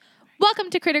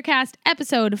Welcome to Crittercast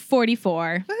episode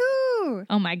 44. Woohoo!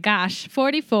 Oh my gosh,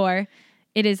 44.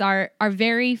 It is our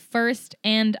very first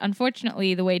and,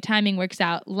 unfortunately, the way timing works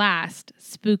out, last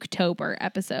Spooktober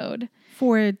episode.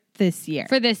 For this year.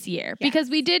 For this year. Yes. Because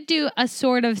we did do a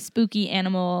sort of spooky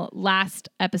animal last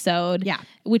episode. Yeah.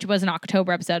 Which was an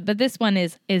October episode. But this one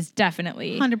is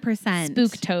definitely 100%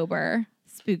 Spooktober.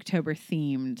 Spooktober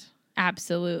themed.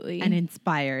 Absolutely. And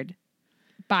inspired.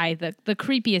 By the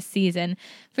creepiest season.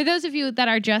 For those of you that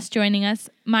are just joining us,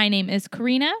 my name is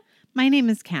Karina. My name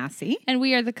is Cassie. And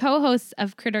we are the co-hosts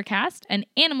of Crittercast, an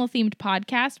animal-themed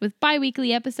podcast with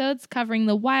bi-weekly episodes covering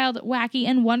the wild, wacky,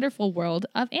 and wonderful world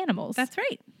of animals. That's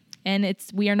right. And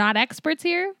we are not experts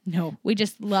here. No. We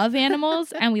just love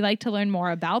animals and we like to learn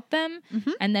more about them.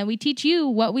 Mm-hmm. And then we teach you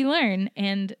what we learn.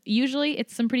 And usually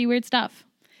it's some pretty weird stuff.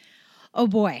 Oh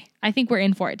boy. I think we're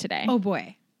in for it today. Oh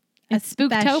boy. It's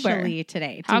Spooktober. Especially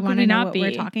today. Do How you could want we to know not what be?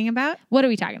 we're talking about? What are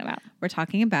we talking about? We're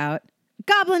talking about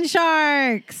goblin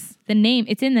sharks. The name,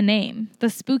 it's in the name. The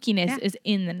spookiness is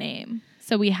in the name.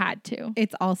 So we had to.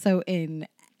 It's also in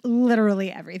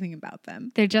literally everything about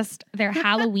them. They're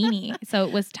Halloweeny. So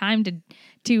it was time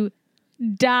to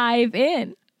dive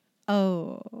in.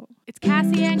 Oh. It's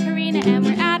Cassie and Karina and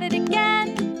we're at it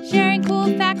again. Sharing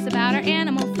cool facts about our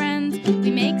animal friends.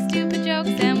 We make stupid jokes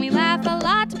and we laugh a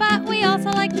lot, but we also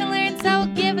like to learn, so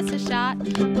give us a shot.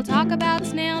 We'll talk about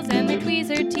snails and their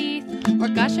tweezer teeth, or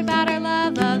gush about our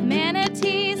love of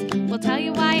manatees. We'll tell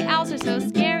you why owls are so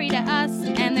scary to us,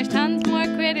 and there's tons more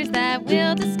critters that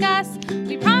we'll discuss.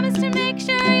 We promise to make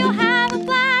sure you'll have a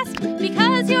blast,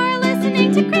 because you're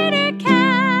listening to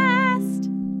Crittercast.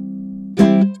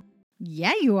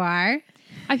 Yeah, you are.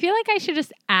 I feel like I should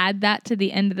just add that to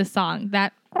the end of the song.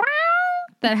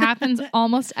 That happens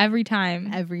almost every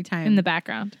time. Every time. In the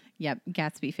background. Yep.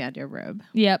 Gatsby found your robe.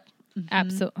 Yep.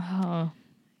 Absolutely. Oh,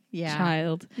 Yeah.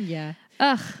 child. Yeah.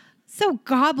 Ugh. So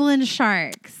goblin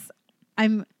sharks.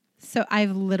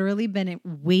 I've literally been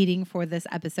waiting for this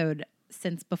episode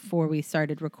since before we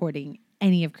started recording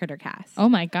any of Crittercast. Oh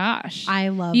my gosh. I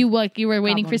love you were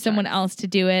waiting goblin for someone sharks. else to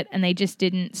do it and they just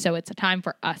didn't, so it's a time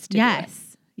for us to do it.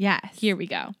 Yes. Here we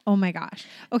go. Oh my gosh.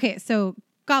 Okay, so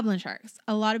goblin sharks.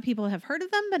 A lot of people have heard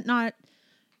of them, but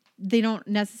they don't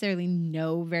necessarily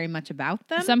know very much about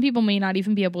them. Some people may not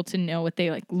even be able to know what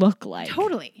they look like.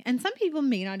 Totally. And some people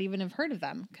may not even have heard of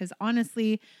them because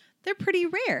honestly, they're pretty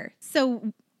rare.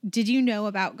 So did you know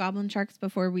about goblin sharks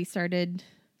before we started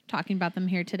talking about them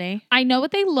here today? I know what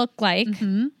they look like.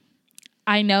 Mm-hmm.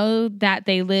 I know that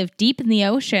they live deep in the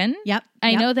ocean. Yep.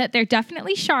 I know that they're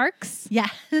definitely sharks.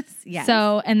 Yes. Yes.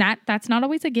 So, and that's not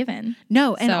always a given.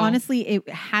 No, and So- honestly, it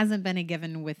hasn't been a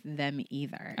given with them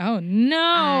either. Oh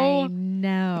no. I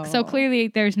know. So clearly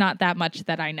there's not that much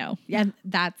that I know. Yeah,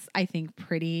 that's, I think,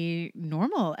 pretty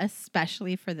normal,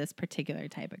 especially for this particular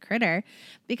type of critter,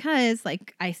 because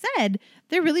like I said,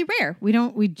 they're really rare.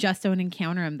 We just don't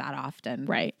encounter them that often.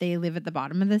 Right. They live at the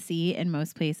bottom of the sea in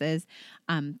most places.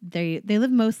 They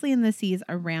live mostly in the seas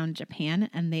around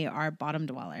Japan, and they are bottom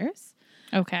dwellers.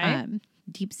 Okay.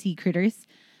 Deep sea critters.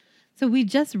 So we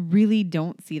just really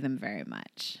don't see them very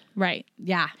much. Right.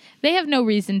 Yeah. They have no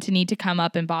reason to need to come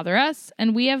up and bother us,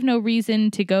 and we have no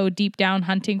reason to go deep down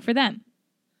hunting for them.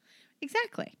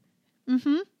 Exactly.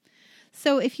 Mm-hmm.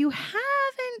 So if you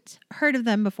haven't heard of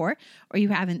them before, or you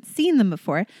haven't seen them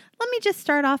before, let me just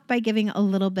start off by giving a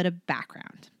little bit of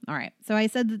background. All right. So I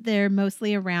said that they're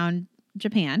mostly around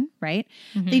Japan, right?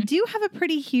 Mm-hmm. They do have a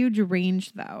pretty huge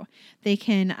range, though. They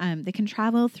can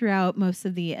travel throughout most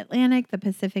of the Atlantic, the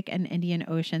Pacific, and Indian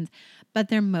Oceans, but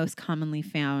they're most commonly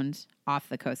found off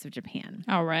the coast of Japan.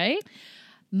 All right.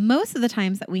 Most of the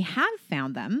times that we have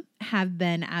found them have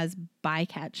been as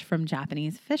bycatch from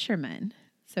Japanese fishermen.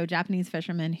 So Japanese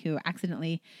fishermen who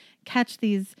accidentally catch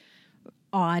these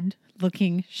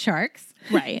odd-looking sharks.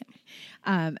 Right.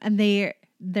 And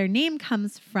their name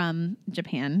comes from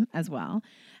Japan as well.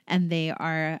 And they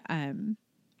are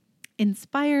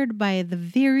inspired by the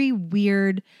very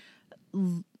weird,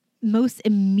 most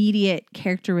immediate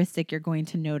characteristic you're going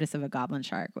to notice of a goblin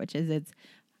shark, which is its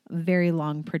very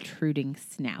long protruding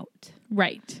snout.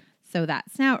 Right. So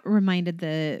that snout reminded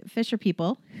the fisher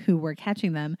people who were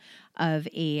catching them of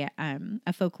a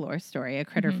folklore story, a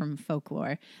critter from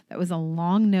folklore that was a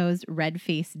long-nosed,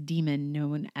 red-faced demon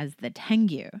known as the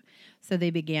tengu. So they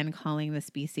began calling the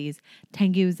species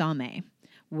tengu zame,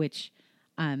 which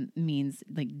means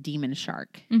like demon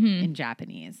shark in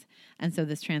Japanese. And so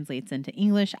this translates into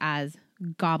English as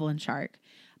goblin shark,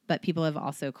 but people have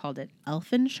also called it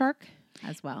elfin shark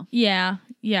as well. Yeah.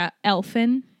 Yeah.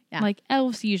 Elfin. Yeah. Like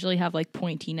elves usually have like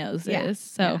pointy noses. Yeah.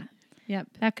 So Yep.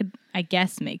 That could, I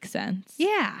guess, make sense.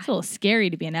 Yeah. It's a little scary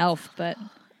to be an elf, but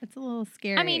It's a little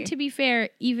scary. I mean, to be fair,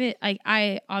 even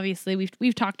I obviously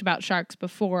we've talked about sharks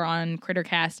before on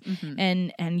Crittercast,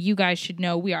 and you guys should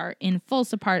know we are in full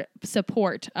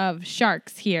support of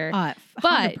sharks here.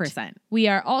 100%. We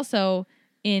are also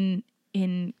in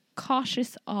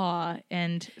cautious awe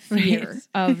and fear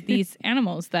of these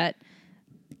animals that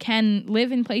can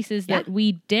live in places that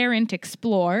we daren't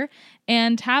explore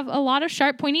and have a lot of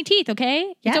sharp, pointy teeth,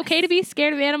 okay? Yes. It's okay to be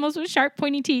scared of animals with sharp,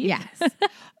 pointy teeth.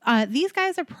 Yes. These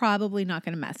guys are probably not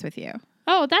going to mess with you.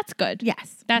 Oh, that's good.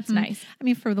 Yes. That's nice. I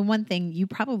mean, for the one thing, you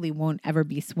probably won't ever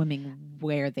be swimming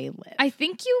where they live. I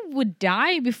think you would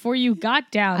die before you got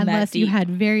down Unless that you deep. had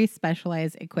very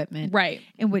specialized equipment. Right.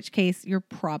 In which case, you're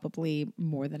probably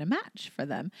more than a match for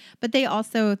them. But they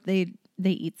also, they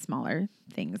eat smaller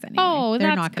things anyway. Oh, They're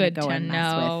that's not going good to go to and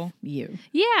mess know. with you.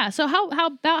 Yeah. So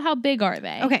how big are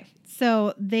they? Okay.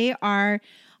 So they are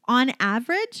on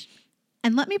average,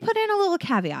 and let me put in a little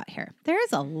caveat here. There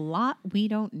is a lot we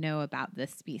don't know about this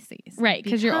species. Right,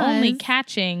 because you're only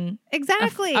catching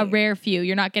exactly a rare few.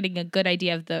 You're not getting a good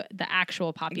idea of the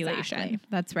actual population. Exactly.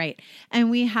 That's right. And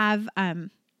we have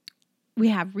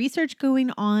research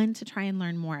going on to try and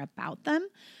learn more about them.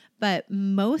 But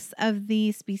most of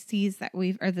the species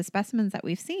the specimens that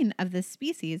we've seen of this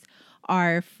species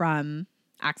are from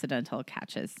accidental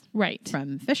catches. Right.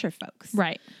 From fisher folks.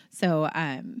 Right. So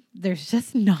there's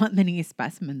just not many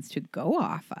specimens to go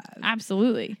off of.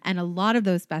 Absolutely. And a lot of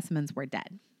those specimens were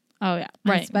dead. Oh, yeah.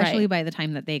 Right. Especially by the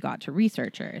time that they got to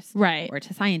researchers. Right. Or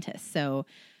to scientists. So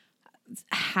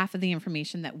half of the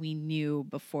information that we knew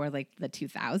before like the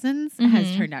 2000s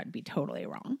has turned out to be totally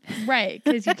wrong. Right.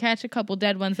 Because you catch a couple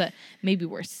dead ones that maybe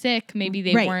were sick. Maybe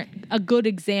they Right. weren't a good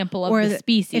example of Or the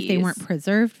species. if they weren't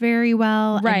preserved very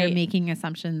well. Right. And you're making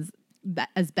assumptions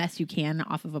as best you can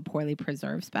off of a poorly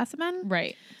preserved specimen.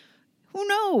 Right. Who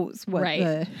knows what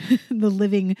Right. the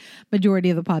living majority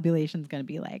of the population is going to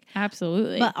be like.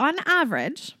 Absolutely. But on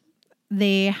average,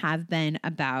 they have been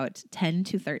about 10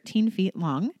 to 13 feet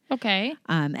long. Okay.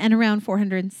 And around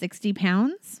 460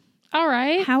 pounds. All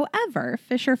right. However,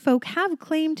 fisher folk have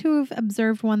claimed to have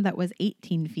observed one that was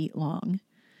 18 feet long.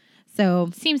 So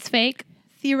Seems fake.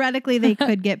 theoretically, they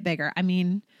could get bigger. I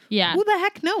mean, Yeah. who the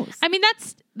heck knows? I mean,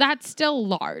 that's still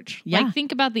large. Yeah. Like,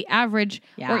 think about the average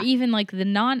Yeah. or even like the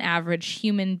non-average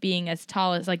human being as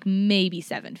tall as like maybe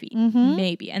 7 feet. Mhm.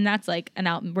 Maybe. And that's like an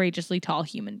outrageously tall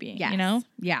human being, Yes. you know?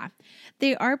 Yeah.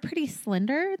 They are pretty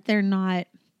slender. They're not,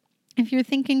 if you're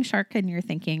thinking shark and you're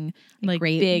thinking Like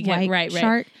great big, white right.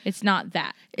 shark, It's not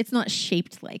that. it's not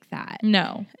shaped like that.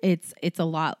 No. It's a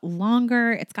lot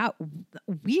longer. It's got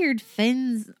weird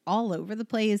fins all over the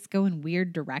place, go in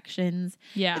weird directions.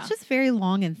 Yeah. It's just very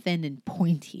long and thin and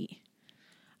pointy.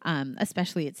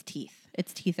 Especially its teeth.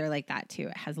 Its teeth are like that too.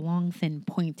 It has long, thin,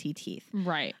 pointy teeth.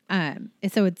 Right.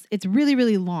 So it's really,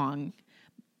 really long,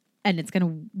 and it's going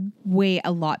to weigh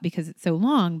a lot because it's so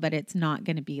long. But it's not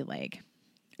going to be like,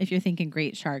 if you're thinking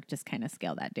great shark, just kind of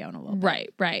scale that down a little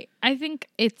bit. Right. I think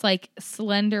it's like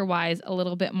slender wise a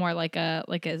little bit more like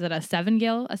is it a seven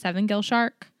gill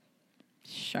shark?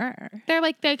 Sure.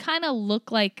 They kind of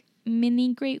look like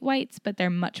mini great whites, but they're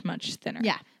much, much thinner.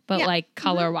 Yeah. But Yeah. like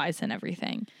color wise and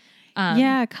everything.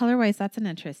 Yeah, color wise, that's an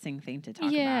interesting thing to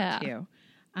talk Yeah. about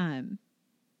too.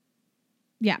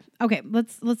 Yeah. Okay.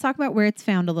 Let's talk about where it's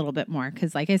found a little bit more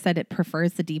because, like I said, it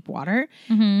prefers the deep water,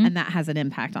 and that has an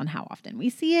impact on how often we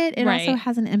see it. It also Right.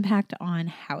 has an impact on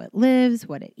how it lives,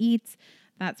 what it eats,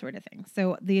 that sort of thing.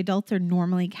 So the adults are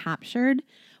normally captured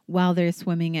while they're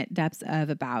swimming at depths of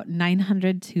about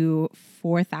 900 to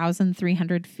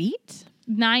 4,300 feet.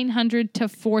 900 to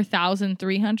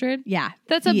 4,300. Yeah,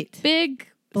 That's feet. a big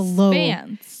Below.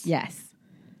 expanse. Yes.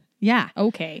 Yeah.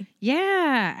 Okay.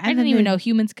 Yeah. I didn't even know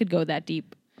humans could go that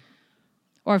deep.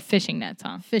 Or fishing nets,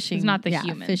 huh? Fishing. It's not the yeah,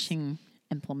 humans. fishing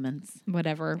implements.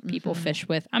 Whatever people fish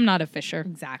with. I'm not a fisher.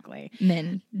 Exactly.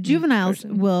 Men. Juveniles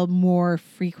person. will more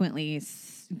frequently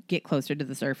get closer to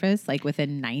the surface, like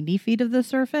within 90 feet of the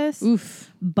surface,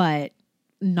 Oof. but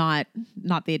not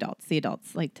the adults. The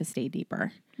adults like to stay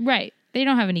deeper. Right. They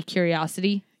don't have any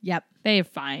curiosity. Yep. They're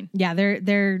fine. Yeah,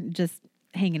 they're just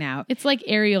hanging out. It's like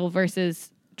Ariel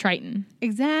versus Triton.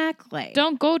 Exactly.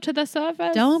 Don't go to the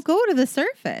surface. Don't go to the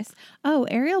surface. Oh,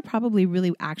 Ariel probably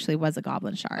really actually was a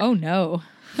goblin shark. Oh, no.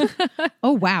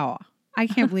 Oh, wow. I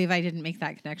can't believe I didn't make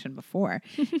that connection before.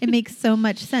 It makes so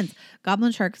much sense.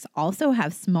 Goblin sharks also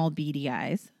have small beady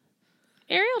eyes.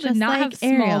 Ariel did Just not like have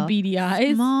small Ariel. beady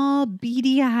eyes. Small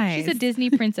beady eyes. She's a Disney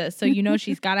princess, so you know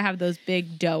she's got to have those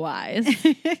big doe eyes.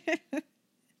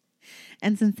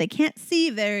 And since they can't see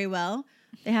very well,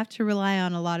 They have to rely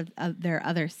on a lot of their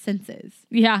other senses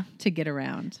Yeah. to get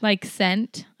around. Like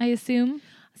scent, I assume.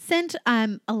 Scent,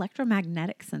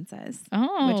 electromagnetic senses,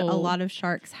 Oh. which a lot of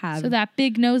sharks have. So that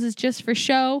big nose is just for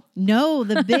show? No,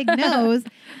 the big nose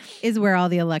is where all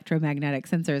the electromagnetic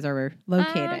sensors are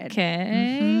located.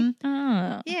 Okay. Mhm.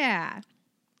 Oh. Yeah.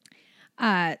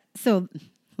 So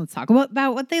let's talk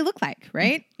about what they look like,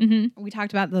 right? Mm-hmm. We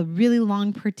talked about the really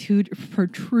long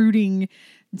protruding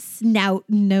snout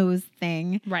nose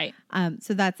thing. Right.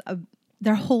 So that's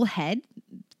their whole head.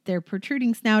 Their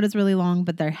protruding snout is really long,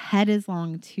 but their head is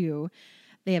long too.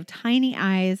 They have tiny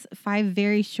eyes, 5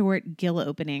 very short gill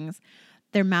openings.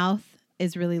 Their mouth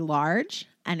is really large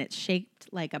and it's shaped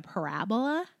like a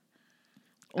parabola.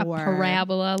 A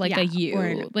parabola, like a U. Or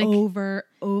an like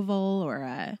oval or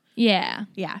a... Yeah.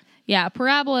 Yeah. Yeah. A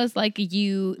parabola is like a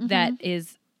U that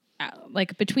is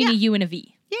like between a U and a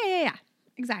V. Yeah.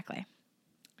 Exactly.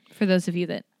 For those of you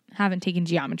that haven't taken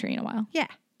geometry in a while. Yeah.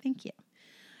 Thank you.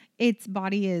 Its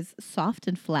body is soft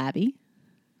and flabby.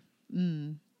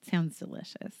 Sounds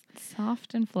delicious.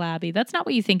 Soft and flabby. That's not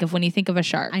what you think of when you think of a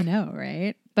shark. I know,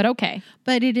 right? But okay.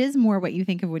 But it is more what you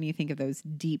think of when you think of those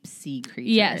deep sea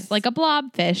creatures. Yes, like a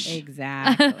blobfish.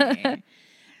 Exactly.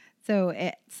 So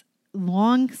its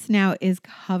long snout is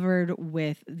covered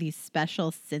with these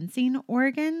special sensing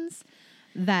organs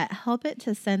that help it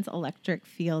to sense electric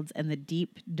fields in the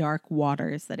deep, dark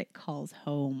waters that it calls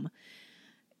home.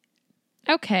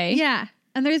 Okay. Yeah.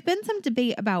 And there's been some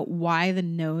debate about why the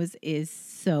nose is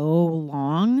so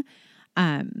long.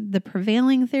 The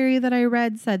prevailing theory that I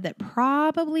read said that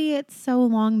probably it's so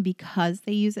long because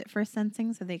they use it for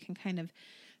sensing, so they can kind of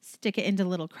stick it into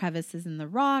little crevices in the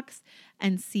rocks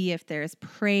and see if there's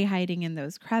prey hiding in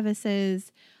those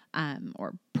crevices,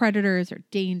 or predators or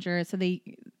danger. So the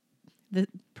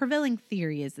prevailing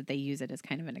theory is that they use it as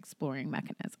kind of an exploring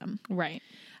mechanism. Right.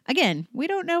 Again, we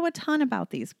don't know a ton about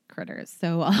these critters,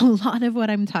 so a lot of what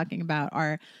I'm talking about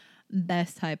are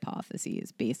best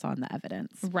hypotheses based on the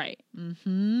evidence. Right.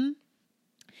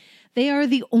 They are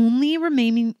the only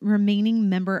remaining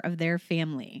member of their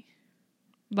family.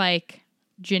 Like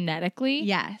genetically?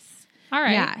 Yes. All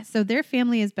right. Yeah. So their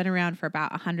family has been around for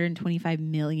about 125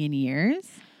 million years.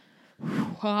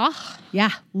 Yeah,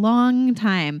 long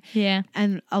time. Yeah.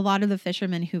 And a lot of the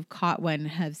fishermen who've caught one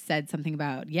have said something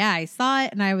about, yeah, I saw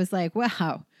it and I was like,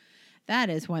 wow, that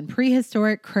is one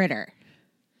prehistoric critter.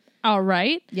 All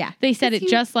right. Yeah. They said it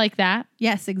just like that?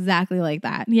 Yes, exactly like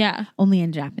that. Yeah. Only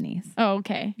in Japanese. Oh,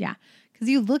 okay. Yeah. Because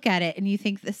you look at it and you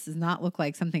think this does not look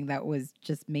like something that was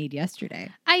just made yesterday.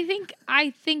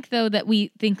 I think though that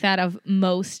we think that of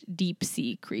most deep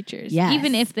sea creatures. Yes.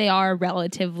 Even if they are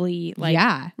relatively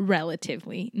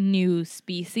relatively new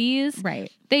species.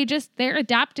 Right. They're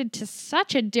adapted to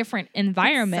such a different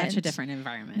environment. Such a different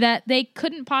environment. That they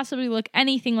couldn't possibly look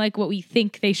anything like what we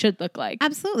think they should look like.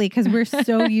 Absolutely. Because we're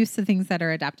so used to things that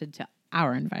are adapted to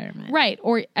our environment. Right.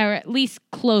 Or at least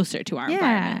closer to our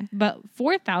environment. But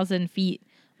 4,000 feet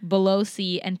below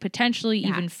sea and potentially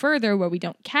even further where we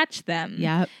don't catch them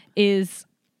is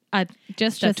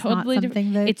just a totally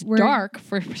different. It's dark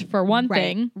for one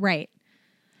thing. Right.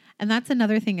 And that's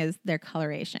another thing is their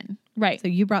coloration. Right. So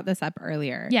you brought this up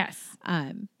earlier. Yes.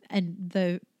 And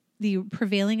the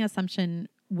prevailing assumption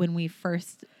when we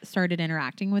first started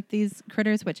interacting with these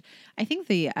critters, which I think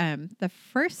the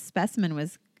first specimen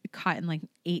was caught in like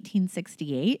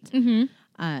 1868.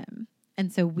 And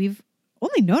so we've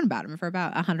only known about them for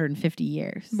about 150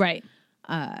 years. Right.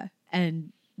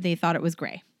 And they thought it was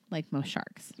gray, like most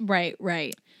sharks.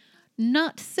 Right.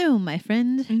 Not so, my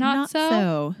friend. Not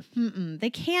so? They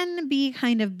can be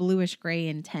kind of bluish gray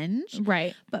in tinge.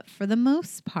 Right. But for the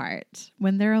most part,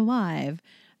 when they're alive,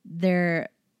 their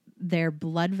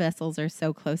blood vessels are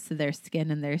so close to their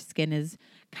skin and their skin is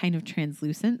kind of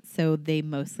translucent. So they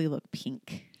mostly look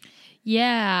pink.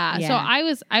 Yeah. So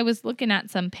I was looking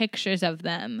at some pictures of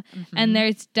them and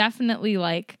there's definitely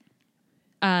like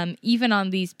even on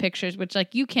these pictures, which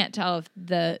like you can't tell if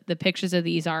the pictures of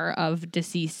these are of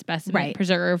deceased specimen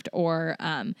preserved or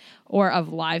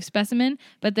of live specimen,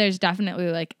 but there's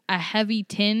definitely like a heavy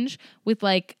tinge with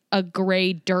like a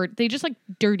gray dirt. They just like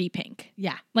dirty pink.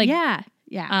 Yeah. Like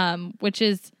which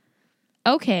is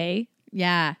okay.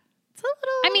 Yeah. It's a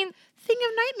little thing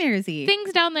of nightmaresy.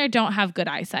 Things down there don't have good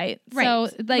eyesight. Right. So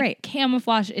like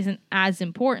camouflage isn't as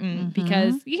important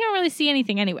because you can't really see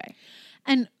anything anyway.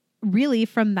 And really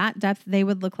from that depth, they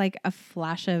would look like a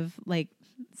flash of like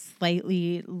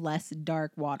slightly less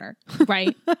dark water.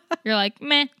 Right. You're like,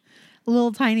 meh. A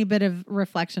little tiny bit of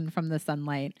reflection from the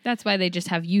sunlight. That's why they just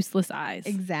have useless eyes.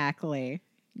 Exactly.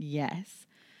 Yes.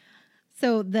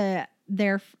 So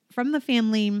they're from the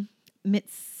family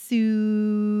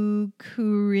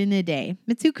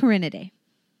Mitsukurinidae,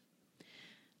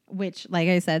 which, like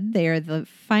I said, they are the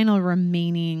final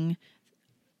remaining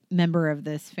member of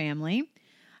this family.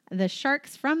 The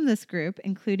sharks from this group,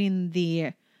 including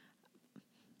the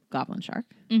goblin shark,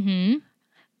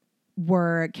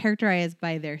 were characterized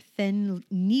by their thin,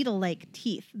 needle-like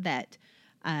teeth that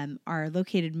are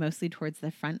located mostly towards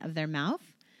the front of their mouth.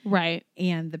 Right.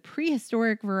 And the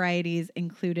prehistoric varieties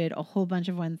included a whole bunch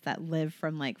of ones that lived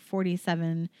from like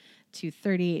 47 to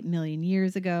 38 million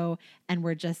years ago and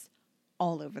were just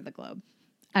all over the globe,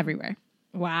 everywhere.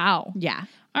 Wow. Yeah.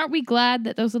 Aren't we glad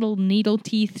that those little needle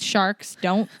teeth sharks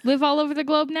don't live all over the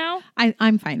globe now?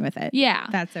 I'm fine with it. Yeah.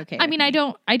 That's okay. I mean, I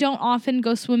don't often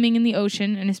go swimming in the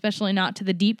ocean, and especially not to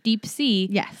the deep, deep sea.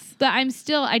 Yes. But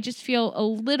I just feel a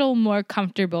little more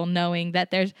comfortable knowing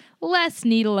that there's less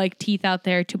needle-like teeth out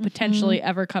there to potentially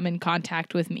ever come in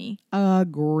contact with me.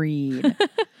 Agreed.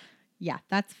 Yeah,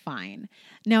 that's fine.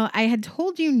 Now, I had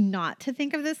told you not to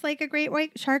think of this like a great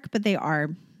white shark, but they are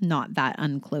not that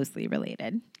unclosely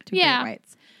related to great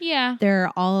whites. Yeah. They're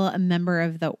all a member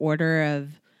of the order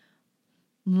of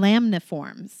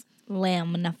lamniforms.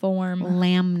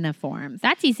 Lamniforms.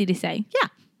 That's easy to say. Yeah,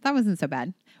 that wasn't so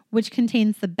bad. Which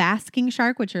contains the basking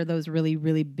shark, which are those really,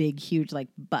 really big, huge, like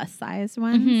bus-sized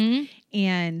ones,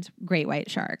 and great white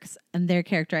sharks. And they're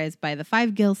characterized by the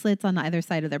 5 gill slits on either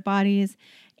side of their bodies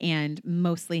and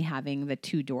mostly having the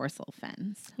 2 dorsal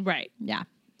fins. Right. Yeah.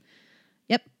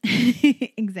 Yep.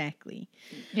 Exactly.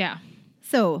 Yeah.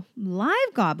 So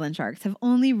live goblin sharks have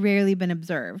only rarely been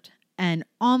observed and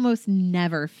almost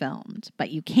never filmed, but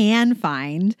you can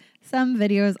find some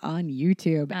videos on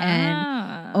YouTube.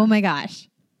 And oh my gosh,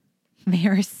 they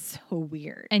are so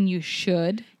weird. And you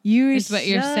should. Is what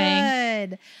you're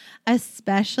saying.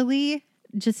 Especially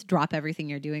just drop everything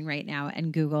you're doing right now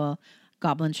and Google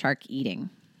goblin shark eating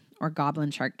or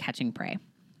goblin shark catching prey.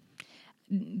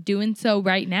 Doing so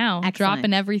right now. Excellent.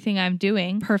 Dropping everything I'm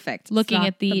doing. Perfect. Looking Stop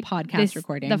at the podcast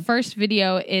recording. The first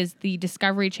video is the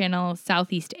Discovery Channel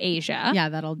Southeast Asia. Yeah,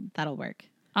 that'll work.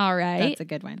 All right. That's a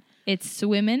good one. It's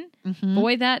swimming.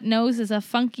 Boy, that nose is a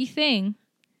funky thing.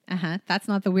 That's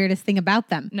not the weirdest thing about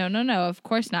them. No, of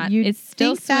course not. You'd it's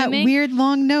still think swimming. That weird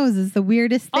long nose is the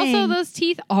weirdest thing. Also, those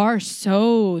teeth are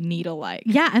so needle-like.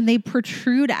 Yeah, and they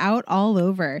protrude out all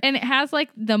over. And it has like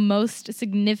the most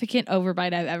significant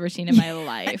overbite I've ever seen in my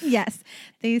life. Yes,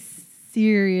 they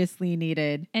seriously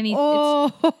needed. And he's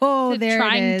there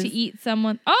trying it is. to eat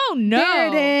someone. Oh no! There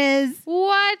it is.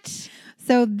 What?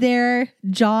 So their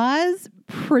jaws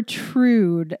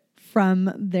protrude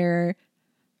from their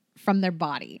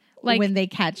body, like when they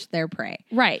catch their prey.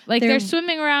 Right. Like they're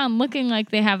swimming around looking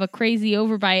like they have a crazy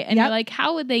overbite. And you're like,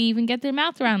 how would they even get their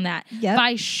mouth around that?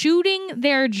 By shooting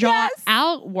their jaw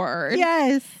outward.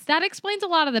 Yes. That explains a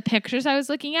lot of the pictures I was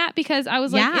looking at, because I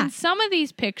was like, in some of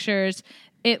these pictures,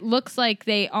 it looks like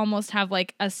they almost have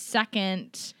like a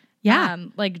second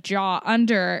like jaw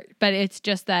under, but it's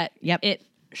just that it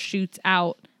shoots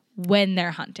out when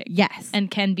they're hunting. Yes.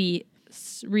 And can be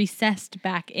recessed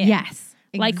back in. Yes.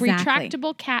 Like exactly.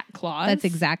 retractable cat claws. That's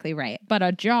exactly right. But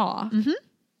a jaw.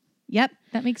 Yep.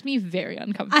 That makes me very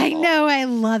uncomfortable. I know. I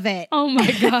love it. Oh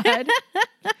my God.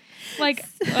 Like,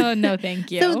 oh no,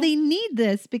 thank you. So they need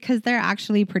this because they're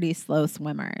actually pretty slow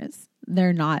swimmers.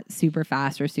 They're not super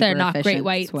fast or super efficient great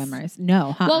whites. swimmers.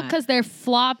 No. Well, because they're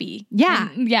floppy. Yeah.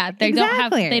 And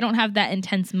they don't have that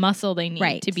intense muscle they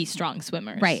need to be strong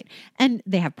swimmers. Right. And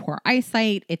they have poor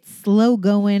eyesight. It's slow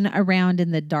going around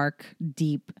in the dark,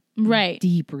 deep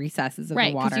recesses of the water.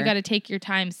 Right, because you got to take your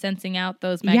time sensing out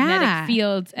those magnetic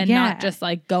fields and not just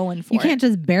like going for it. You can't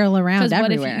just barrel around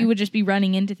everywhere. What if you would just be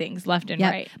running into things left and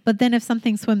right? But then if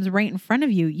something swims right in front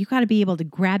of you, you got to be able to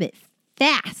grab it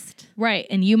fast. Right,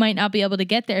 and you might not be able to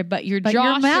get there, but your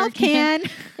mouth can.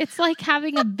 It's like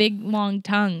having a big long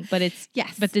tongue, but it's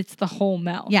the whole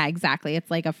mouth. Yeah, exactly.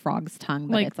 It's like a frog's tongue,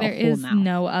 but like it's a whole there is mouth.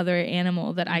 no other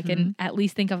animal that I can at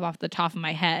least think of off the top of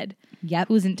my head.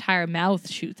 Whose entire mouth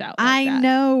shoots out. Like that.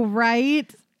 Know,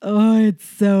 right? Oh, it's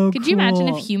so Could you imagine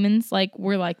if humans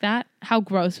were like that? How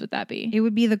gross would that be? It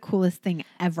would be the coolest thing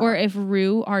ever. Or if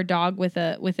Rue, our dog with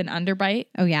an underbite.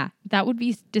 Oh yeah, that would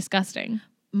be disgusting.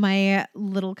 My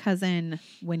little cousin,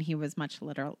 when he was much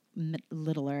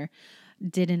littler,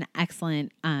 did an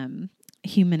excellent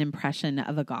human impression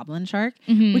of a goblin shark,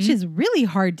 which is really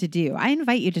hard to do. I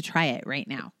invite you to try it right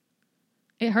now.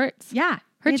 It hurts. Yeah.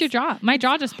 Hurts your jaw. My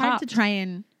jaw just hard popped. To try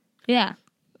and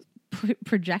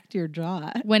project your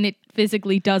jaw. When it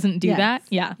physically doesn't do that.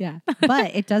 Yeah. Yeah.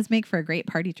 But it does make for a great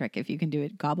party trick if you can do a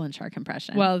goblin shark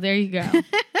impression. Well, there you go.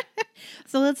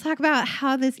 So let's talk about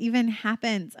how this even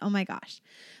happens. Oh my gosh.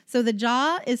 So the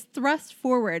jaw is thrust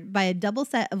forward by a double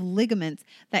set of ligaments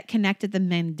that connect at the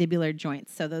mandibular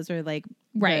joints. So those are like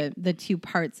the two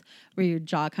parts where your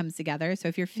jaw comes together. So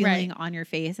if you're feeling on your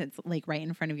face, it's like right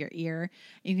in front of your ear.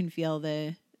 You can feel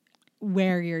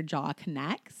where your jaw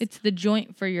connects. It's the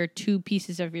joint for your two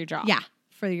pieces of your jaw. Yeah,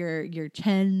 for your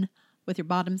chin with your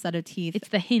bottom set of teeth. It's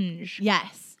the hinge.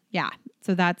 Yes. Yeah.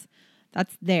 So that's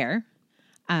there.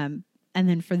 And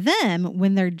then for them,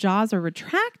 when their jaws are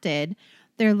retracted,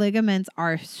 their ligaments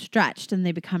are stretched and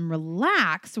they become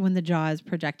relaxed when the jaw is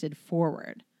projected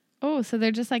forward. Oh, so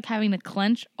they're just like having to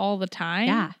clench all the time?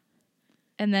 Yeah.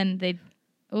 And then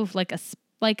it's like a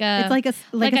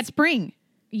spring.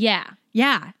 Yeah.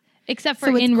 Yeah. Except for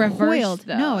So it's in reverse, coiled.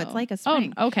 though. No, it's like a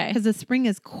spring. Oh, okay. Because the spring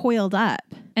is coiled up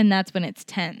And that's when it's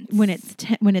tense. when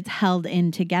it's held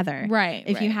in together. Right.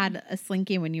 If you right. had a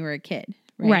slinky when you were a kid,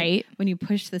 Right. When you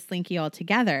push the slinky all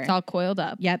together, It's all coiled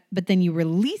up. yep. But then you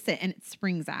release it and it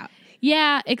springs out.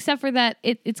 Yeah, except for that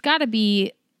it's got to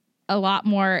be a lot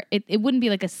more. It wouldn't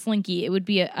be like a slinky. It would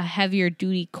be a heavier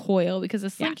duty coil because a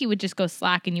slinky would just go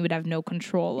slack and you would have no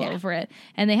control over it.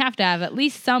 And they have to have at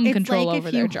least some control like over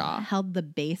if their you jaw. held the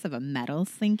base of a metal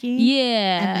slinky.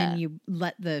 Yeah. And then you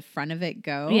let the front of it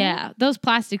go. Yeah. Those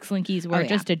plastic slinkies were yeah.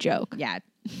 just a joke. Yeah.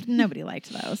 Nobody liked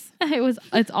those.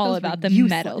 It's all Those about were the useless.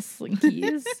 metal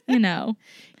slinkies, you know.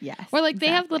 Yes. Or like they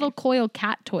have exactly. little coil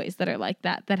cat toys that are like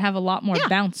that have a lot more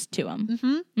bounce to them.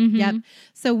 Mm-hmm. Yep.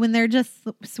 So when they're just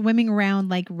swimming around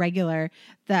like regular,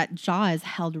 that jaw is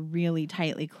held really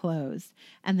tightly closed,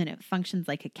 and then it functions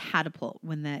like a catapult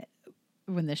when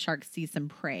the shark sees some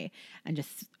prey and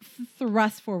just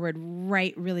thrusts forward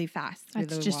really fast through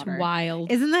That's the just water.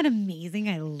 wild. Isn't that amazing?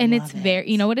 I love it. And it's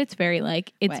very, you know what it's very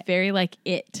like? It's What? very like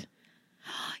It.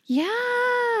 Yeah.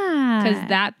 Because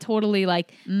that totally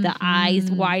like the eyes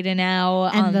widen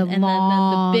out And the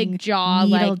long the big jaw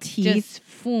needle like teeth. just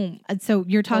boom. So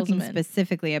you're Pulls talking them in.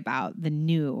 specifically about the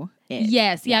new It.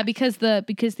 Yes, yeah, because the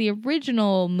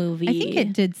original movie, I think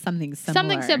it did something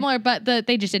similar. but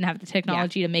they just didn't have the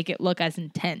technology to make it look as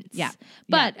intense. Yeah.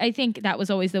 But I think that was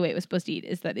always the way it was supposed to eat,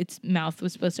 is that its mouth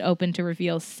was supposed to open to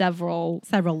reveal several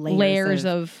layers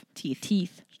of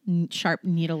teeth. Sharp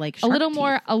needle-like a sharp little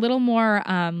teeth. more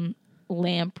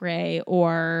lamprey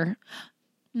or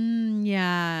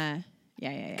Yeah.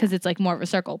 because it's like more of a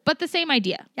circle, but the same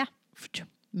idea. Yeah.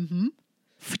 Mm-hmm.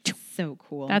 So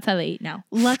cool. That's how they eat now.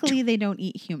 Luckily, they don't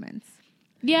eat humans.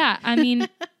 Yeah, I mean,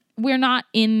 we're not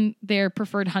in their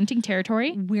preferred hunting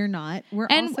territory, We're not. We're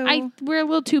and also we're a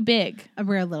little too big.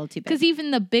 we're a little too big. Because even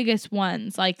the biggest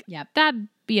ones, like Yep. that'd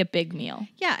be a big meal.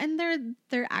 Yeah, and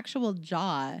their actual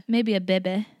jaw. Maybe a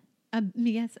bebe.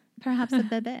 Yes, perhaps a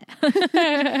bebe.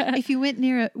 If you went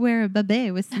near where a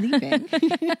bebe was sleeping,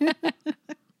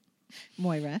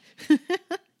 Moira.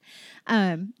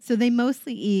 So they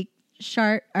mostly eat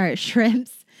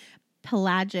shrimps,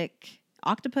 pelagic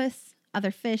octopus,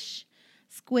 other fish,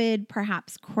 squid,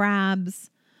 perhaps crabs,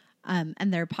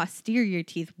 and their posterior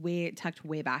teeth, tucked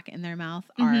way back in their mouth,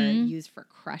 are used for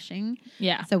crushing.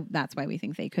 Yeah. So that's why we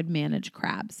think they could manage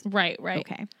crabs. Right.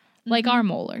 Okay. Like our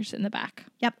molars in the back.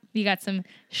 Yep. You got some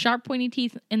sharp, pointy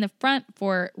teeth in the front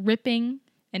for ripping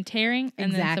and tearing,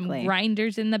 and then some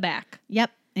grinders in the back. Yep.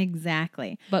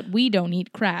 Exactly. But we don't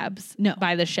eat crabs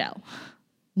by the shell.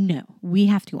 No, we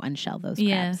have to unshell those crabs.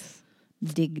 Yes.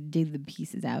 Dig the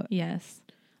pieces out. Yes.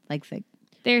 Like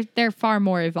they're far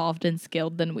more evolved and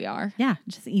skilled than we are. Yeah,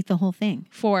 just eat the whole thing.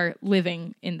 For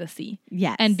living in the sea.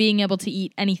 Yes. And being able to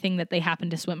eat anything that they happen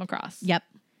to swim across. Yep.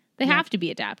 They have to be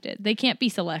adapted. They can't be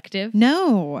selective.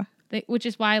 No. Which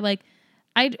is why, like,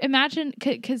 I'd imagine,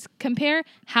 because compare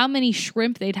how many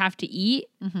shrimp they'd have to eat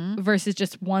versus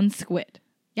just one squid.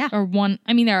 Yeah. Or one,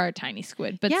 I mean, there are tiny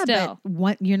squid, but still.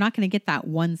 But you're not going to get that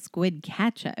one squid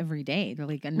catch every day. They're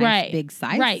like a nice big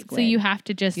size Right. squid. So you have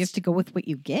to go with what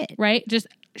you get. Right. Just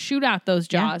shoot out those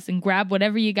jaws and grab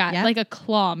whatever you got, like a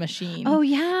claw machine. Oh,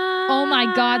 yeah. Oh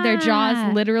my God. Their jaw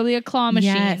is literally a claw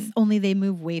machine. Yes. Only they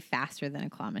move way faster than a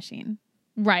claw machine.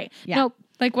 Right. Yeah. No,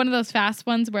 like one of those fast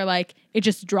ones where like it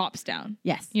just drops down.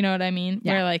 Yes. You know what I mean?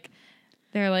 Yeah. Where like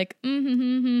they're like,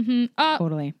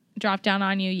 Totally. Drop down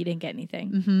on you. You didn't get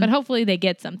anything. But hopefully they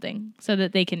get something so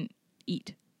that they can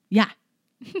eat. Yeah.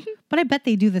 But I bet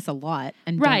they do this a lot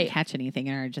and don't catch anything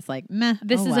and are just like, meh.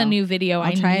 This is a new video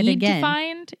I'll I try it need again. to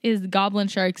find is goblin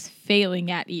sharks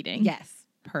failing at eating. Yes.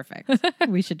 Perfect.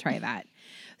 We should try that.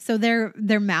 So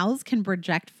their mouths can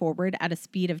project forward at a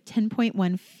speed of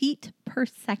 10.1 feet per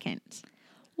second.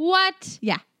 What?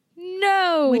 Yeah.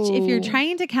 No. Which, if you're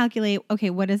trying to calculate, okay,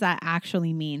 what does that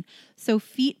actually mean? So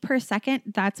feet per second,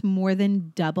 that's more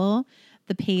than double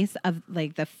the pace of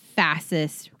like the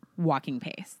fastest walking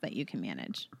pace that you can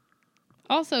manage.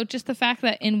 Also, just the fact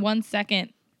that in 1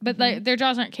 second, but like, their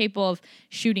jaws aren't capable of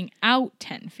shooting out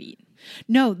 10 feet.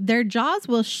 No, their jaws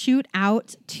will shoot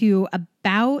out to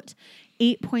about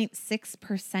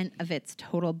 8.6% of its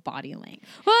total body length.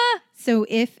 Ah! So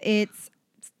if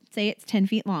say it's 10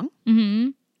 feet long, Mm-hmm.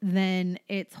 then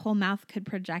its whole mouth could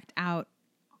project out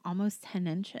almost 10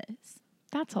 inches.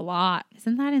 That's a lot.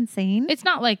 Isn't that insane? It's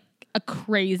not like a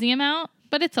crazy amount,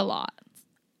 but it's a lot.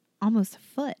 Almost a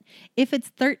foot. If it's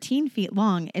 13 feet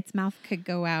long, its mouth could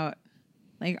go out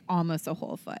like almost a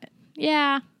whole foot.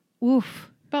 Yeah. Oof.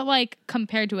 But like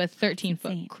compared to a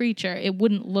 13-foot insane. creature, it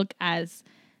wouldn't look as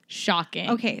shocking.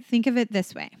 Okay, think of it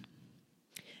this way.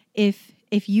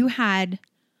 If you had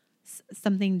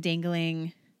something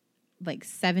dangling like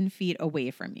 7 feet away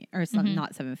from you, or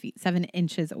not 7 feet, 7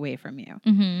 inches away from you,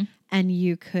 Mm-hmm. and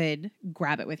you could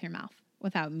grab it with your mouth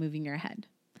without moving your head.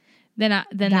 Then That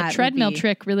the would treadmill be-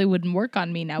 trick really wouldn't work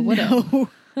on me now, would it? No.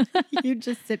 You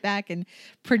just sit back and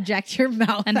project your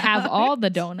mouth And have out. all the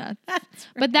donuts.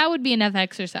 But that would be enough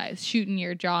exercise, shooting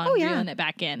your jaw and Oh, yeah. reeling it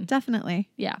back in. Definitely.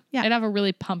 Yeah. Yeah. I'd have a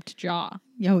really pumped jaw.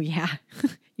 Oh, yeah.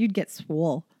 You'd get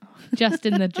swole. Just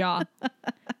in the jaw.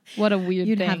 What a weird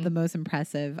You'd thing. have the most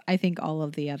impressive. I think all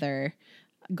of the other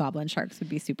goblin sharks would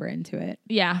be super into it.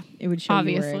 Yeah. It would show you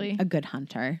Obviously. were a good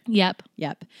hunter. Yep.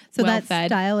 Yep. So Well that fed.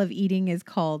 style of eating is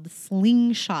called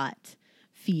slingshot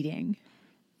feeding.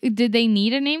 Did they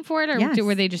need a name for it, or Yes.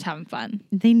 were they just having fun?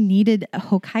 They needed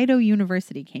Hokkaido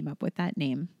University came up with that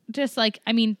name. Just like,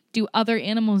 I mean, do other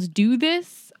animals do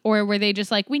this? Or were they just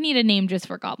like, we need a name just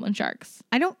for goblin sharks?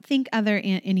 I don't think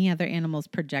any other animals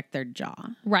project their jaw.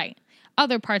 Right.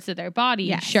 Other parts of their body,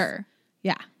 Yes. sure,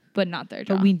 Yeah. but not their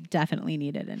jaw. But we definitely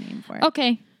needed a name for it.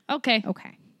 Okay. Okay.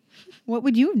 What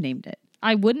would you have named it?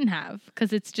 I wouldn't have,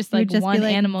 because it's just It would like just one be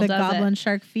like animal the does goblin it.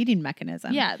 shark feeding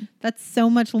mechanism. Yeah. That's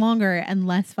so much longer and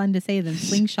less fun to say than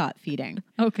slingshot feeding.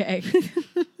 Okay.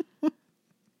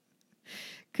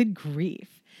 Good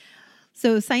grief.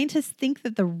 So scientists think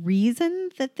that the reason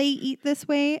that they eat this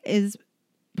way is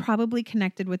probably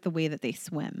connected with the way that they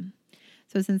swim.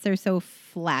 So since they're so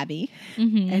flabby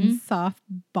and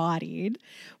soft-bodied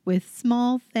with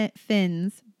small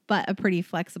fins but a pretty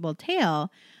flexible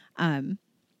tail,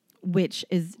 which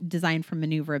is designed for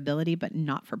maneuverability but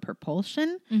not for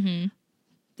propulsion,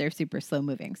 they're super slow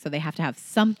moving. So they have to have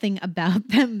something about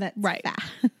them that's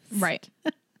fast. Right.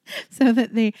 So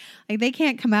that they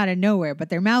can't come out of nowhere, but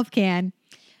their mouth can.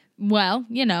 Well,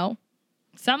 you know,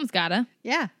 something's gotta.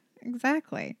 Yeah,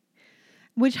 exactly.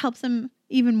 Which helps them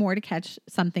even more to catch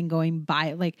something going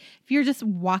by. Like if you're just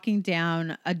walking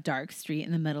down a dark street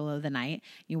in the middle of the night,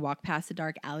 you walk past a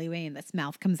dark alleyway and this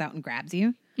mouth comes out and grabs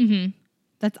you. Mm-hmm.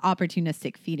 That's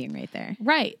opportunistic feeding right there.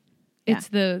 Right. Yeah. It's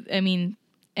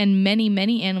and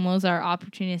many animals are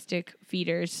opportunistic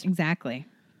feeders Exactly.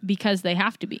 because they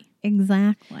have to be.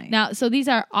 Exactly. Now, so these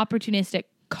are opportunistic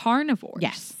carnivores.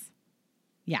 Yes.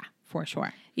 Yeah, for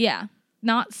sure. Yeah.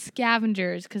 Not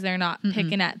scavengers because they're not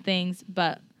picking at things,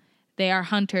 but they are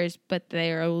hunters, but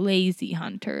they are lazy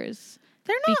hunters.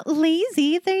 They're not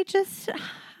lazy. They just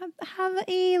have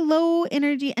a low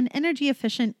energy and energy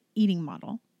efficient eating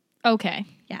model. Okay.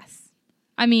 Yes.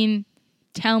 I mean,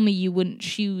 tell me you wouldn't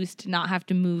choose to not have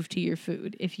to move to your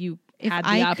food if you had the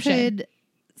I option. could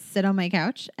sit on my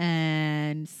couch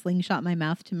and slingshot my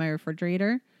mouth to my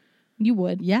refrigerator, You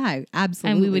would. yeah, I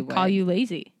absolutely And we would call you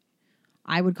lazy.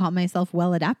 I would call myself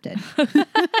well adapted.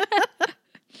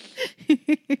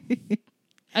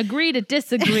 Agree to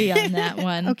disagree on that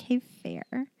one. Okay, fair.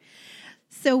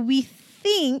 So we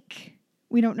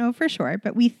don't know for sure,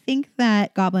 but we think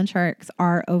that goblin sharks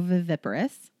are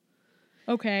oviviparous.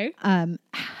 Okay. A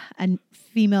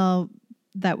female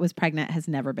that was pregnant has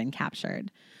never been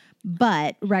captured.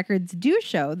 But records do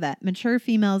show that mature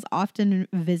females often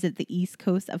visit the east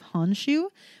coast of Honshu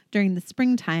during the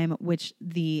springtime, which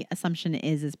the assumption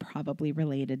is probably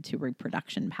related to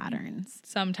reproduction patterns.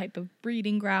 Some type of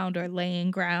breeding ground or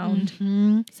laying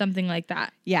ground, something like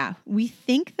that. Yeah, we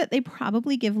think that they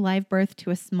probably give live birth to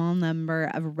a small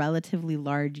number of relatively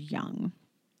large young.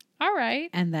 All right.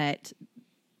 And that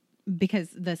because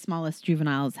the smallest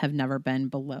juveniles have never been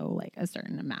below like a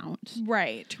certain amount.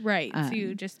 Right. So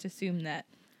you just assume that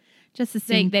Just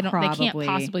assume they can't probably-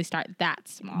 possibly start that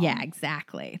small. Yeah,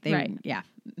 exactly. Right. Yeah.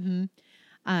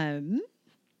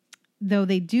 Though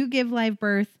they do give live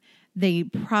birth, they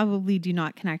probably do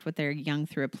not connect with their young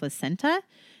through a placenta.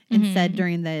 Instead,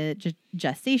 during the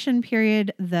gestation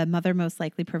period, the mother most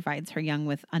likely provides her young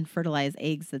with unfertilized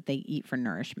eggs that they eat for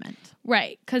nourishment.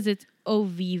 Right. Because it's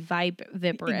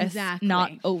oviviparous, Exactly.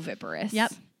 not oviparous.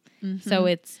 Yep. So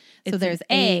it's so there's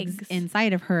eggs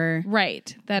inside of her.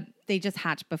 Right. That They just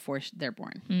hatch before they're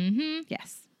born. Mm-hmm.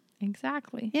 Yes.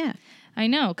 Exactly. Yeah. I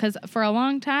know, because for a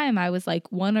long time I was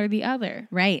like one or the other.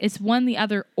 Right. It's one, the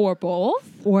other, or both.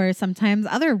 Or sometimes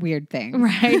other weird things.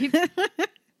 Right.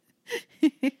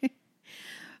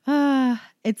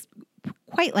 It's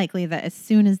quite likely that as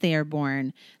soon as they are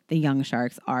born, the young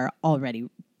sharks are already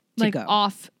to go.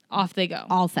 Off they go.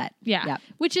 All set. Yeah. Yep.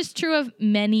 Which is true of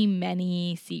many,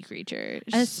 many sea creatures.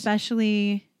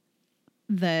 Especially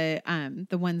the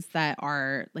ones that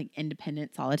are like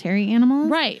independent solitary animals.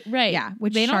 Right. Yeah,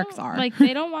 which sharks are. Like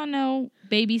they don't want no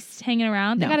babies hanging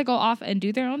around. They No. got to go off and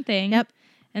do their own thing. Yep.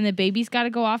 And the babies got to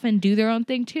go off and do their own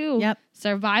thing too. Yep.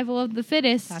 Survival of the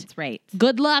fittest. That's right.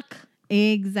 Good luck.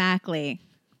 Exactly.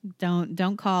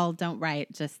 Don't call, don't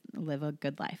write, just live a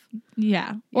good life.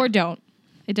 Yeah. Or don't.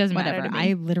 It doesn't Whatever. matter to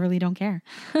me. I literally don't care.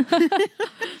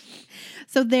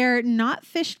 So they're not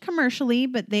fished commercially,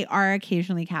 but they are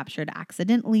occasionally captured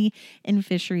accidentally in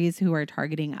fisheries who are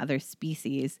targeting other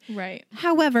species. Right.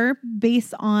 However,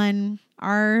 based on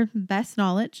our best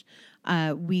knowledge,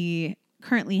 we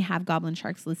currently have goblin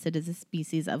sharks listed as a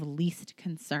species of least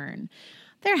concern.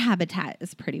 Their habitat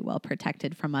is pretty well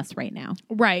protected from us right now.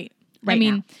 Right. I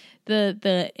mean,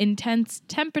 the intense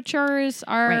temperatures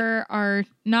are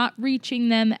not reaching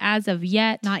them as of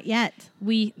yet. Not yet.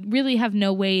 We really have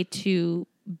no way to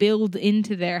build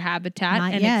into their habitat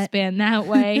Not and yet. expand that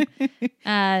way.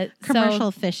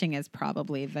 Commercial fishing is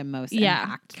probably the most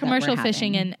impact. Commercial that we're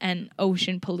fishing having. and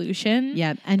ocean pollution.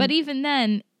 Yeah, but even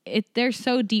then, they're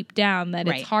so deep down that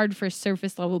it's hard for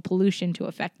surface level pollution to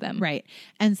affect them. Right.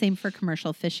 And same for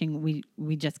commercial fishing.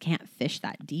 We just can't fish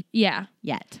that deep Yeah.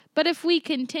 yet. But if we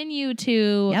continue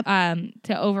to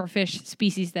overfish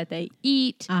species that they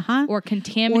eat or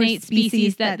contaminate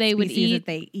species that they would eat. That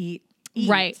they eat.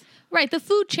 Right. Right. The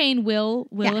food chain will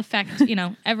affect,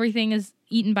 everything is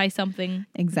eaten by something.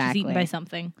 Exactly. Which is eaten by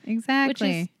something. Exactly.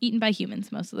 Which is eaten by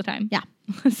humans most of the time. Yeah.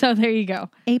 So there you go.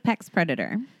 Apex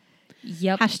predator.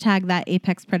 Yep. Hashtag that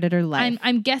apex predator life.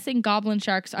 I'm guessing goblin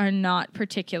sharks are not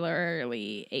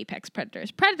particularly apex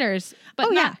predators. Predators,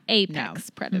 but not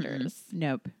apex predators.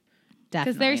 Nope.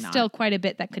 Definitely because there's still quite a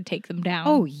bit that could take them down.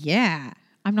 Oh, yeah.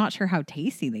 I'm not sure how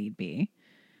tasty they'd be.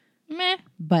 Meh.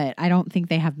 But I don't think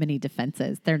they have many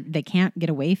defenses. They can't get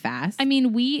away fast. I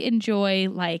mean, we enjoy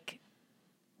like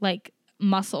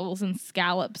mussels and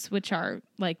scallops, which are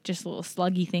like just little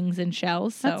sluggy things in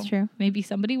shells. So that's true. Maybe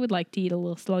somebody would like to eat a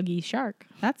little sluggy shark.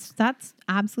 That's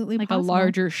absolutely like possible. a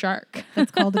larger shark.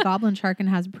 That's called a goblin shark and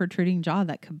has a protruding jaw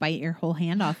that could bite your whole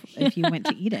hand off if you went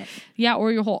to eat it. Yeah,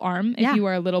 or your whole arm if you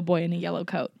were a little boy in a yellow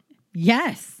coat.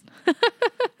 Yes.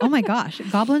 Oh my gosh.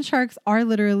 Goblin sharks are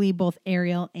literally both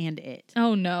Ariel and It.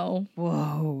 Oh no.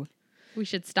 Whoa. We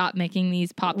should stop making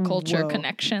these pop culture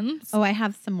connections. Oh, I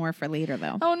have some more for later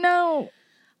though. Oh no.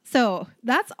 So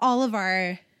that's all of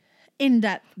our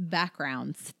in-depth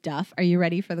background stuff. Are you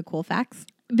ready for the cool facts?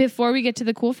 Before we get to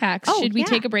the cool facts, should we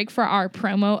take a break for our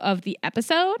promo of the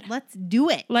episode? Let's do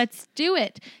it. Let's do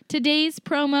it. Today's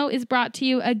promo is brought to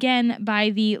you again by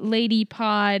the Lady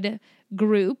Pod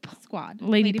group. Squad.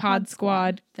 Lady Pod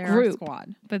Squad group.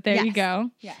 Squad. But there you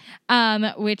go.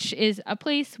 Yeah. Which is a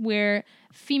place where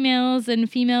females and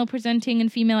female presenting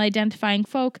and female identifying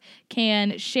folk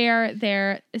can share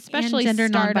their, especially and gender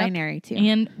startup non-binary too.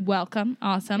 And welcome,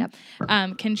 awesome.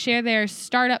 Yep. Can share their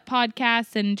startup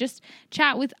podcasts and just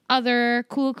chat with other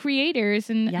cool creators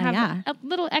and have a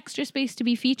little extra space to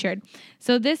be featured.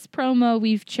 So this promo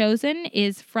we've chosen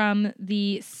is from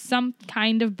the Some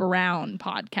Kind of Brown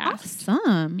podcast.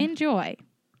 Awesome. Enjoy.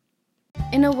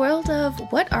 In a world of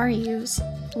what are yous,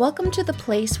 welcome to the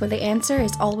place where the answer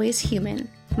is always human.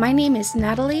 My name is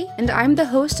Natalie, and I'm the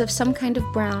host of Some Kind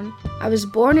of Brown. I was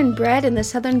born and bred in the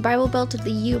southern Bible Belt of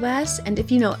the US, and if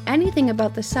you know anything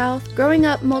about the South, growing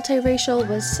up multiracial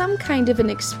was some kind of an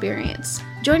experience.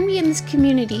 Join me in this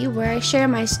community where I share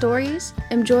my stories,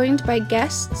 am joined by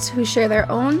guests who share their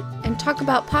own, and talk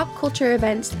about pop culture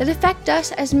events that affect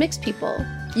us as mixed people.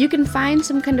 You can find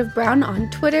Some Kind of Brown on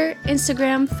Twitter,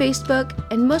 Instagram, Facebook,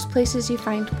 and most places you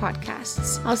find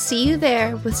podcasts. I'll see you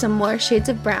there with some more shades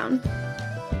of brown.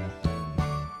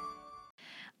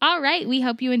 All right, we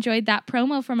hope you enjoyed that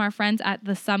promo from our friends at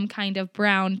the Some Kind of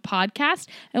Brown podcast,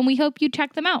 and we hope you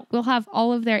check them out. We'll have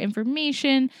all of their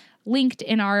information linked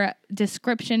in our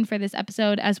description for this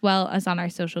episode, as well as on our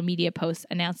social media posts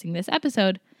announcing this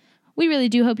episode. We really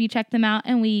do hope you check them out,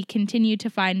 and we continue to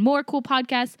find more cool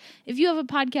podcasts. If you have a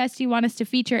podcast you want us to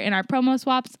feature in our promo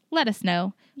swaps, let us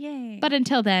know. Yay. But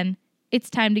until then, it's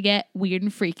time to get weird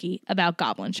and freaky about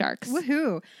goblin sharks.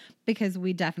 Woohoo. Because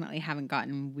we definitely haven't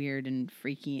gotten weird and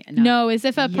freaky enough. No, as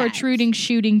if a yet. protruding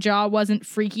shooting jaw wasn't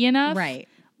freaky enough. Right.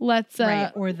 Let's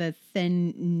Right. Or the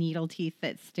thin needle teeth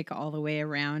that stick all the way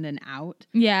around and out.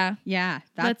 Yeah. Yeah.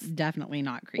 That's definitely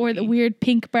not creepy. Or the weird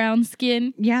pink brown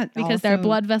skin. Yeah. Because their also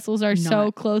blood vessels are so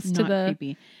not- close to not the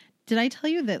creepy. Did I tell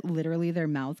you that literally their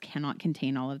mouths cannot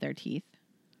contain all of their teeth?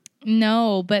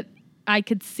 No, but I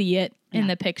could see it in Yeah.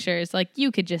 the pictures. Like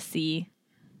you could just see.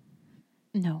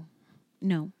 No.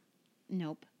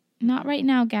 Nope. Not right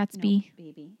now, Gatsby. Nope,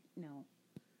 baby. No.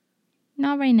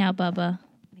 Not right now, Bubba.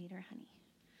 Later,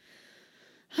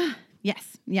 honey.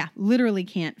 Yes. Yeah. Literally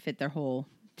can't fit their whole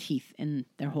teeth in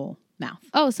their whole mouth.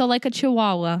 Oh, so like a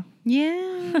chihuahua.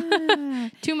 Yeah.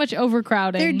 Too much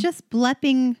overcrowding. They're just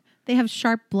blepping. They have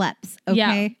sharp bleps.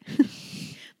 Okay. Yeah.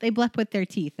 They blep with their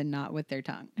teeth and not with their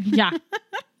tongue. Yeah.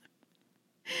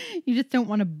 You just don't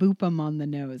want to boop them on the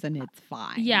nose and it's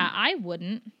fine. Yeah, I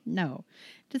wouldn't. No,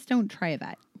 just don't try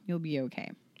that. You'll be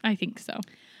okay. I think so.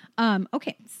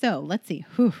 Okay, so let's see.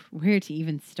 Whew, where to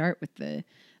even start with the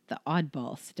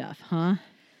oddball stuff, huh?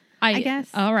 I guess.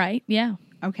 All right. Yeah.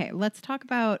 Okay, let's talk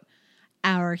about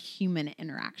our human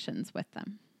interactions with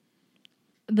them.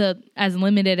 As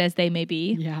limited as they may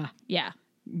be. Yeah. Yeah.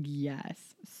 Yes,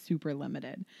 super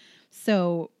limited.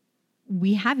 So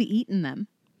we have eaten them.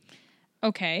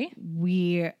 Okay.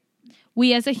 We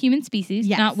as a human species,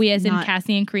 Yes, not we as in not-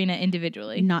 Cassie and Karina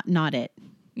individually. not it.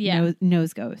 Yeah.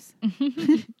 Nose goes.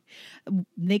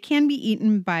 They can be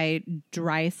eaten by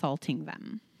dry salting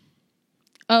them.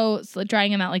 Oh, so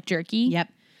drying them out like jerky? Yep.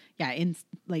 Yeah, in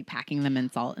like packing them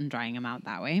in salt and drying them out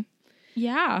that way.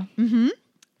 Yeah.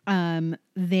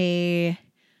 They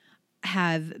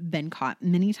have been caught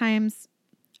many times.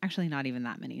 Actually, not even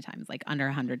that many times, like under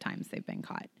 100 times they've been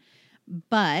caught.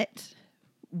 But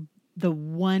the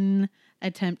one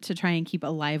attempt to try and keep a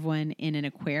live one in an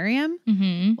aquarium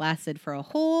lasted for a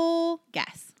whole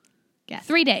guess.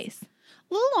 3 days.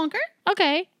 A little longer.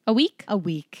 Okay. A week? A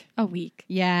week. A week.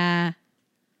 Yeah.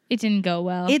 It didn't go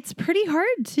well. It's pretty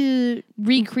hard to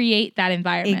recreate that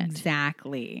environment.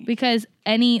 Exactly. Because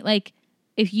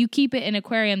if you keep it in an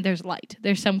aquarium, there's light.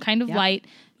 There's some kind of light.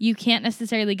 You can't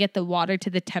necessarily get the water to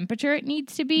the temperature it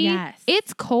needs to be. Yes.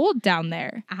 It's cold down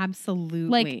there.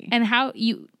 Absolutely.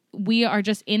 We are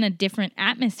just in a different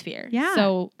atmosphere. Yeah.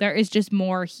 So there is just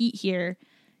more heat here.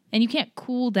 And you can't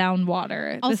cool down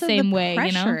water the same way,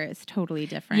 you know? pressure is totally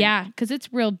different. Yeah, because it's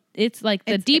like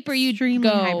the It's deeper you extremely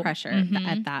go. high pressure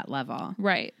at that level.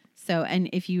 Right. So, and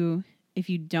if you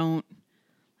don't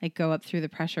like go up through the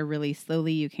pressure really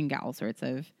slowly, you can get all sorts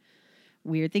of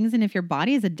weird things. And if your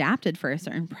body is adapted for a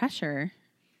certain pressure,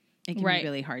 it can be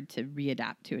really hard to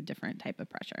readapt to a different type of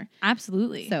pressure.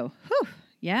 Absolutely. So,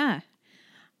 yeah.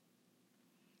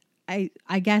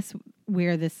 I guess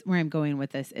where I'm going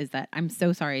with this is that I'm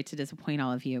so sorry to disappoint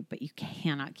all of you, but you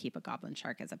cannot keep a goblin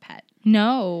shark as a pet.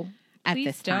 No. At please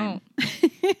this time.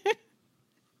 don't.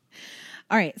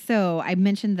 All right, so I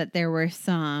mentioned that there were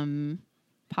some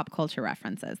pop culture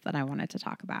references that I wanted to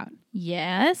talk about.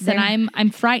 Yes, and I'm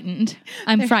frightened.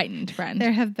 I'm frightened, friend.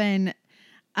 There have been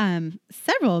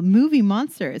several movie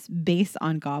monsters based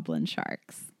on goblin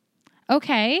sharks.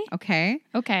 Okay.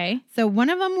 Okay. So one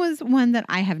of them was one that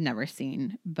I have never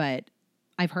seen, but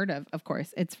I've heard of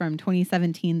course. It's from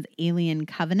 2017's Alien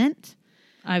Covenant.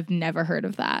 I've never heard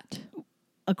of that.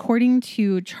 According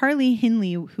to Charlie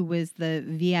Hinley, who was the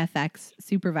VFX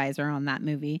supervisor on that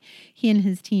movie, he and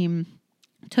his team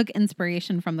took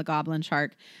inspiration from the goblin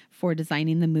shark for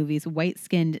designing the movie's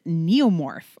white-skinned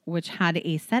neomorph, which had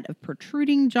a set of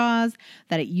protruding jaws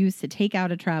that it used to take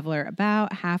out a traveler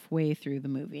about halfway through the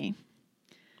movie.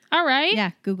 All right.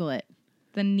 Yeah, Google it.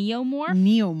 The neomorph?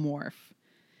 Neomorph.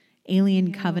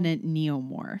 Alien Covenant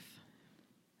neomorph.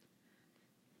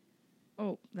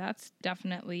 Oh, that's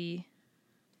definitely...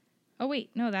 Oh, wait.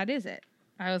 No, that is it.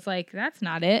 I was like, that's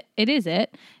not it. It is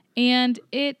it. And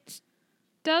it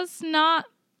does not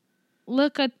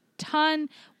look a ton...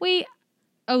 Wait.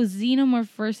 Oh, Xenomorph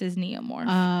versus Neomorph.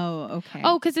 Oh, okay.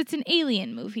 Oh, because it's an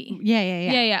alien movie.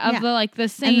 Yeah. Of the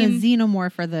same... And the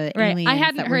xenomorph are the aliens I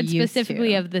hadn't that we're heard used specifically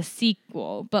to. of the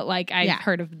sequel, but I've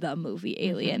heard of the movie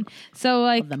Alien.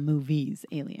 So the movies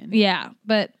Alien. yeah,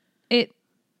 but it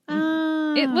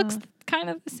looks kind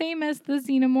of the same as the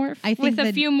Xenomorph, I think with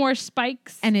a few more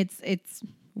spikes. And it's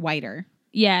whiter.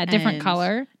 Yeah, different and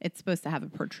color. It's supposed to have a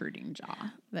protruding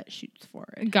jaw that shoots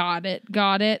forward. Got it.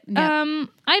 Yep.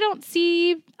 I don't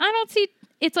see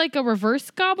it's like a reverse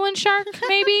goblin shark,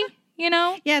 maybe, you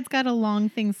know? Yeah, it's got a long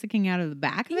thing sticking out of the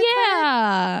back of its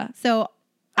Yeah. head. So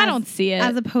I don't see it.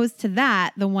 As opposed to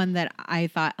that, the one that I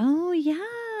thought, oh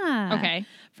yeah. Okay.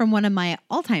 From one of my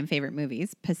all-time favorite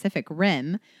movies, Pacific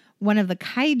Rim, one of the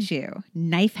kaiju,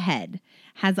 Knifehead,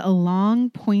 has a long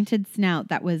pointed snout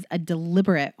that was a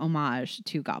deliberate homage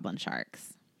to goblin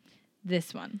sharks.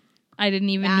 This one. I didn't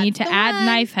even That's need to the add one.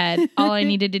 knife head. All I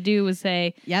needed to do was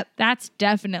say, Yep. that's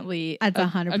definitely That's a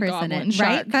 100% goblin it, shark.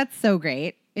 right? That's so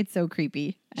great. It's so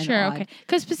creepy. And Sure, odd. okay.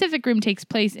 Because Pacific Rim takes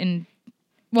place in,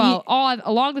 well, all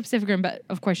along the Pacific Rim, but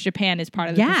of course Japan is part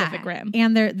of the Pacific Rim.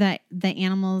 And they're the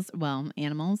animals,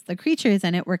 the creatures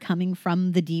in it were coming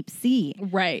from the deep sea.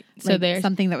 Right. So Like there's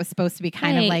something that was supposed to be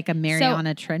kind of Hey, like a so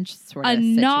Mariana Trench sort of a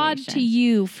situation. nod to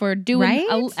you for doing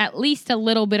Right? at least a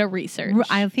little bit of research.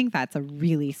 I think that's a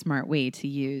really smart way to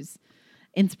use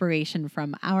inspiration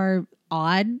from our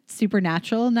odd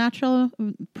supernatural,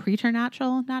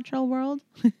 preternatural, natural world,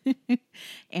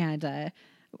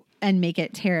 and make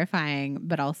it terrifying,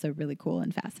 but also really cool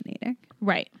and fascinating.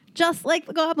 Right. Just like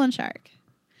the goblin shark.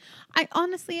 I'm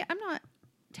not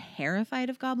terrified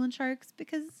of goblin sharks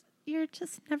because you're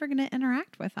just never going to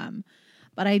interact with them.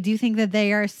 But I do think that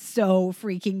they are so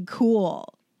freaking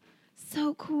cool.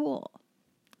 So cool.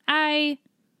 I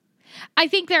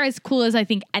think they're as cool as I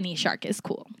think any shark is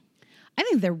cool. I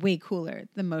think they're way cooler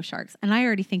than most sharks. And I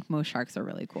already think most sharks are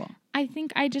really cool. I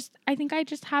think I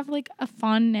just have like a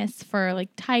fondness for like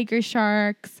tiger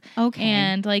sharks. Okay.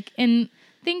 And like in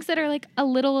things that are like a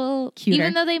little Cuter?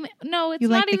 even though it's You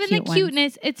like not the even cute the ones.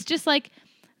 cuteness. It's just like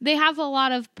they have a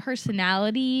lot of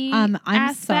personality. I'm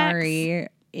aspects. sorry.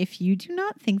 If you do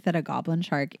not think that a goblin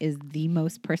shark is the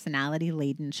most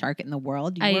personality-laden shark in the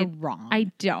world, you are wrong. I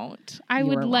don't. I You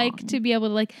would are like wrong. to be able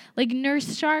to like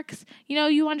nurse sharks. You know,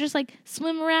 you want to just like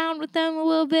swim around with them a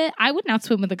little bit. I would not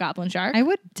swim with a goblin shark. I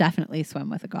would definitely swim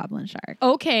with a goblin shark.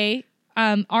 Okay.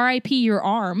 R.I.P. your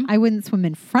arm. I wouldn't swim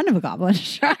in front of a goblin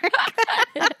shark.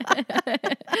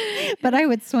 But I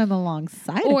would swim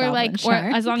alongside a or goblin like, or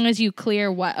shark. as long as you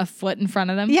clear a foot in front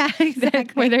of them. Yeah,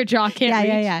 exactly. Where their jaw can't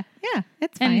reach. Yeah,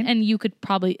 it's fine. And you could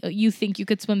probably, you think you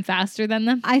could swim faster than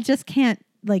them? I just can't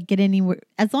like get anywhere.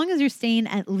 As long as you're staying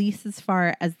at least as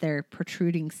far as their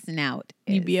protruding snout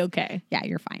is. You'd be okay. Yeah,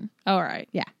 you're fine. All right.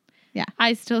 Yeah.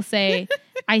 I still say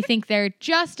I think they're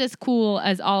just as cool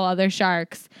as all other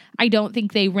sharks. I don't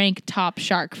think they rank top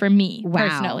shark for me Wow.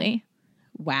 personally.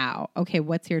 Wow. Okay,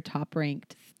 what's your top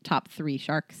 3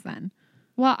 sharks then?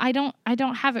 Well, I don't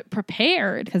have it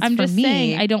prepared. 'Cause I'm for just me-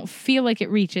 saying I don't feel like it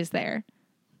reaches there.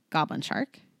 Goblin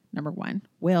shark, number 1.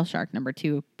 Whale shark, number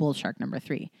 2. Bull shark, number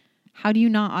 3. How do you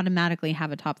not automatically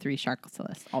have a top 3 sharks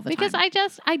list all the Because time?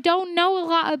 I don't know a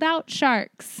lot about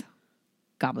sharks.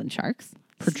 Goblin sharks,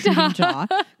 protruding jaw,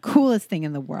 coolest thing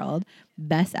in the world,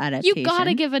 best adaptation. You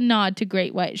gotta give a nod to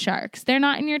great white sharks. They're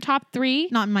not in your top 3.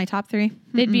 Not in my top 3.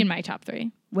 They'd be in my top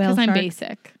 3. Whale Because I'm sharks.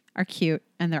 basic. Are cute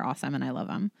and they're awesome and I love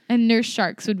them. And nurse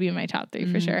sharks would be in my top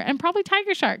 3 for sure. And probably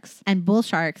tiger sharks. And bull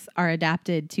sharks are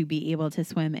adapted to be able to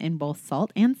swim in both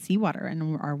salt and seawater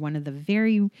and are one of the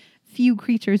very few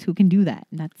creatures who can do that.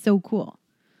 And that's so cool.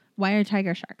 Why are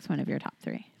tiger sharks one of your top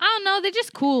 3? I don't know. They're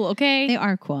just cool, okay? They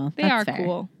are cool. They That's are fair.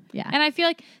 cool. Yeah. And I feel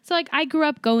like, so like I grew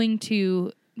up going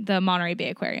to the Monterey Bay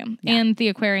Aquarium Yeah. and the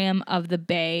aquarium of the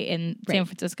Bay in San Right.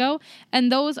 Francisco.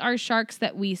 And those are sharks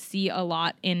that we see a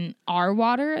lot in our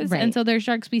waters. Right. And so they're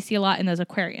sharks we see a lot in those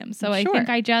aquariums. So I Sure. think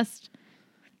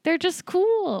they're just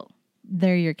cool.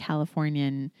 They're your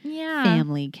Californian Yeah.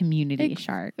 family community Ex-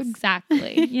 sharks.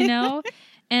 Exactly. You know?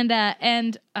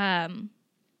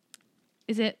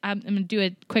 Is it, I'm going to do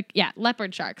a quick,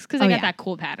 leopard sharks. Because Oh, I got yeah. that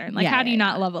cool pattern. Like, Yeah, how do yeah, you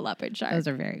not yeah. love a leopard shark? Those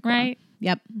are very cool. Right?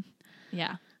 Yep.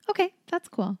 Yeah. Okay, that's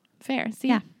cool. Fair. See,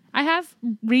 Yeah. I have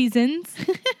reasons.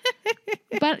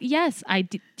 But yes, I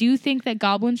do think that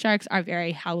goblin sharks are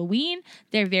very Halloween.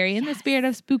 They're very in the spirit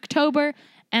of Spooktober.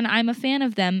 And I'm a fan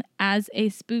of them as a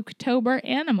Spooktober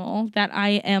animal that I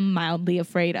am mildly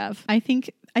afraid of. I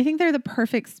think they're the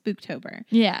perfect Spooktober.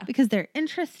 Yeah. Because they're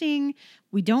interesting.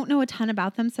 We don't know a ton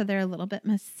about them, so they're a little bit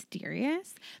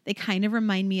mysterious. They kind of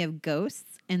remind me of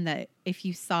ghosts in that if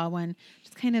you saw one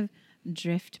just kind of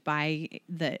drift by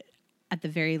at the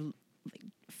very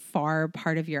far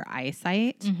part of your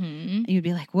eyesight, and you'd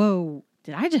be like, whoa,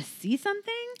 did I just see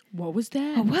something? What was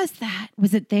that? What was that?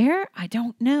 Was it there? I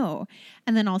don't know.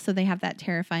 And then also they have that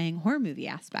terrifying horror movie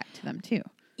aspect to them too.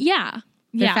 Yeah.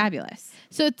 They're Yeah. fabulous.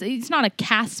 So it's not a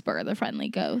Casper, the friendly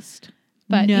ghost.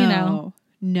 But, you know,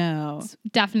 no. it's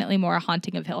definitely more a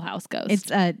Haunting of Hill House ghost.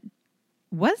 It's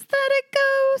was that a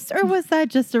ghost or was that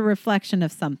just a reflection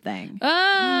of something?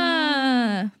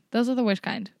 Those are the worst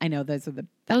kind. I know those are the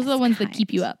Those are the best ones that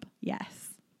keep you kind. up. Yes.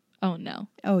 Oh, no.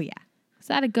 Oh yeah. Is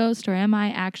that a ghost or am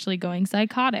I actually going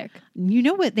psychotic? You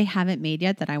know what they haven't made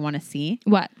yet that I want to see?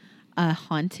 What? A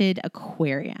haunted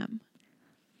aquarium.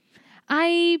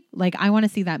 Like, I want to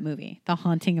see that movie, The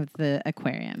Haunting of the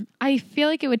Aquarium. I feel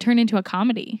like it would turn into a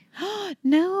comedy.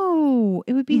 No,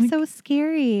 it would be so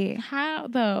scary. How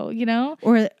though, you know?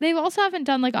 Or They also haven't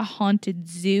done like a haunted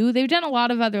zoo. They've done a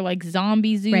lot of other like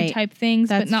zombie zoo type things,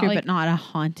 that's but not true, like but not a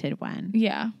haunted one.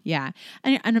 yeah. Yeah.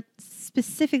 And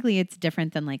specifically, it's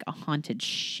different than like a haunted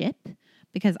ship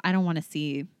because I don't want to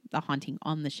see the haunting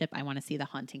on the ship. I want to see the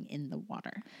haunting in the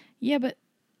water. Yeah, but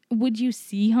would you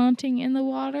see haunting in the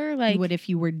water? Like, What if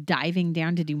you were diving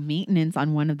down to do maintenance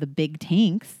on one of the big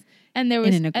tanks and there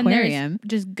was in an aquarium? and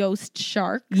there's just ghost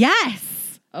sharks?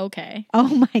 Yes. Okay.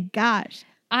 Oh my gosh.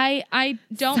 I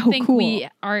don't So think cool. we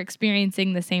are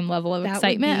experiencing the same level of That would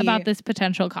excitement be about this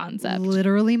potential concept.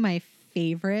 Literally my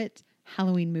favorite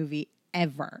Halloween movie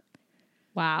ever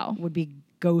Wow. would be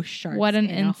Ghost Sharks. What an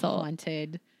in insult. A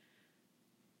haunted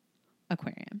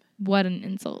aquarium. What an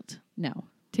insult No.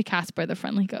 to Casper the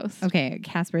Friendly Ghost. Okay,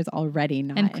 Casper's already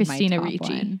not And in Christina my top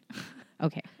Ricci. one.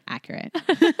 Okay, accurate.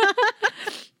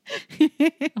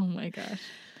 Oh my gosh.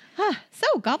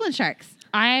 So, Goblin Sharks.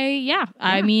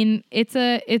 I mean,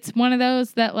 it's one of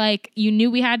those that like you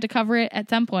knew we had to cover it at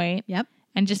some point Yep.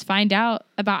 and just find out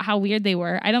about how weird they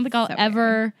were. I don't think I'll So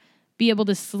ever be able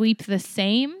to sleep the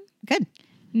same Good.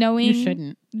 knowing You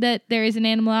shouldn't. that there is an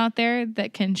animal out there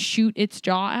that can shoot its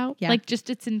jaw out. Yeah. Like just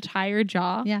its entire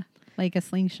jaw. Yeah. Like a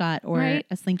slingshot or Right.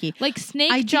 a slinky. Like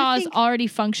snake I do jaws think- already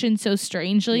function so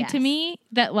strangely to Yes. me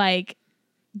that like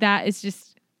that is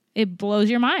just it blows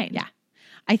your mind. Yeah.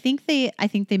 I think they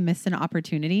missed an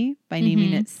opportunity by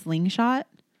naming it slingshot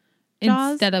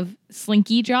jaws. Instead of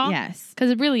slinky jaw. Yes.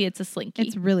 Because really it's a slinky.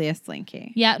 It's really a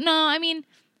slinky. Yeah. No, I mean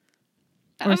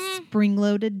Or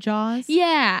spring-loaded jaws.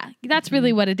 yeah, that's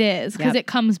really what it is because Yep. it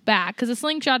comes back. Because a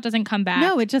slingshot doesn't come back.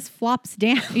 No, it just flops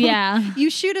down. Yeah. You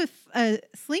shoot a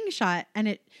slingshot and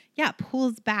it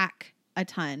pulls back a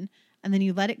ton, and then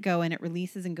you let it go and it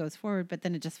releases and goes forward, but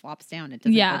then it just flops down. It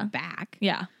doesn't Yeah. go back.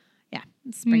 Yeah. Yeah.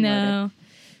 It's spring-loaded. No,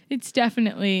 it's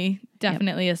definitely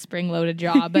a spring-loaded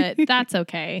jaw, but that's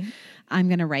okay. I'm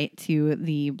going to write to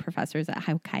the professors at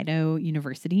Hokkaido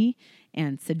University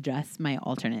and suggest my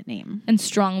alternate name. And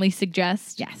strongly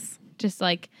suggest. Yes. Just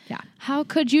like, Yeah. how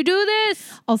could you do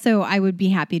this? Also, I would be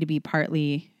happy to be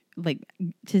partly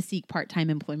to seek part-time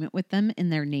employment with them in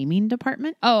their naming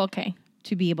department Oh, okay.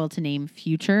 to be able to name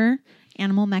future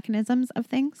animal mechanisms of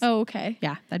things. Oh, okay.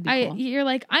 Yeah, that'd be cool. You're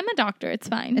like, I'm a doctor. It's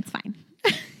fine. It's fine.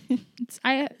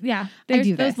 There's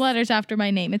do those this. letters after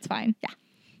my name. It's fine.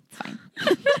 It's fine.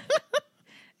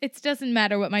 It doesn't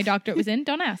matter what my doctorate was in.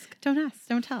 Don't ask. Don't ask.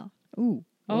 Don't tell. Ooh.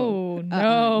 Oh, Uh-uh,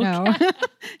 no. no.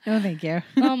 No, thank you.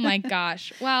 Oh, my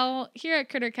gosh. Well, here at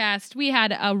Crittercast, we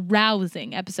had a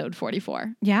rousing episode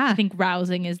 44. Yeah. I think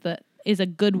rousing is a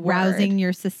good word. Rousing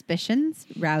your suspicions,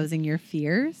 rousing your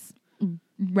fears.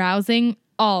 Rousing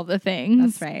all the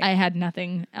things. That's right. I had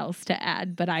nothing else to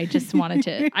add, but I just wanted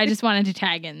to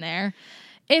tag in there.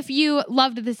 If you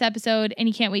loved this episode and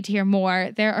you can't wait to hear more,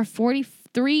 there are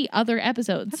 43 other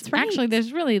episodes. That's right. Actually,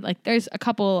 there's a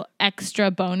couple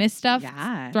extra bonus stuff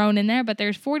Yeah. thrown in there, but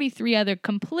there's 43 other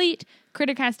complete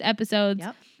Crittercast episodes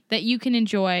Yep. that you can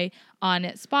enjoy on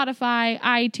Spotify,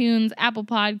 iTunes, Apple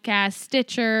Podcasts,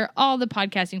 Stitcher, all the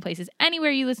podcasting places.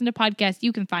 Anywhere you listen to podcasts,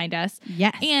 you can find us.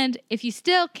 Yes. And if you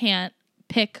still can't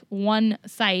pick one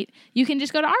site, you can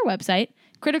just go to our website,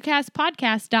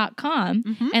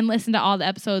 crittercastpodcast.com, and listen to all the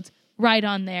episodes right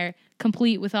on there,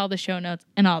 complete with all the show notes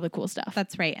and all the cool stuff.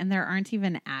 That's right. And there aren't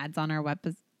even ads on our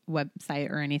website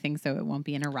or anything, so it won't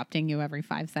be interrupting you every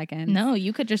 5 seconds. No,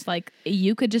 you could just listen.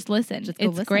 Just go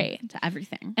It's listen great. to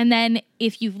everything. And then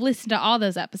if you've listened to all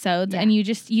those episodes and you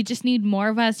just need more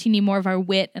of us, you need more of our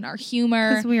wit and our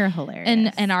humor Because we are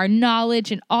hilarious. and our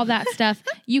knowledge and all that stuff,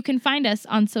 you can find us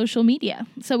on social media.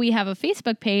 So we have a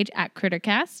Facebook page at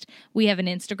Crittercast, we have an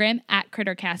Instagram at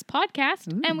Crittercast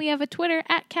Podcast, and we have a Twitter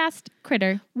at Cast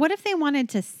Critter. What if they wanted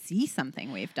to see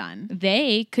something we've done?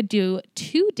 They could do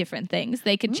 2 different things.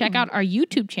 They could check out our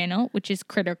YouTube channel, which is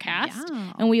Crittercast.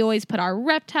 Yeah. And we always put our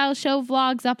reptile show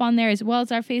vlogs up on there as well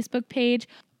as our Facebook page.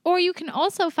 Or you can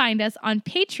also find us on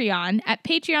Patreon at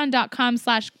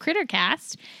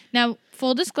patreon.com/Crittercast. Now,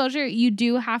 full disclosure, you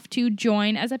do have to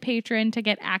join as a patron to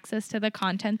get access to the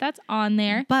content that's on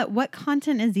there. But what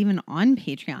content is even on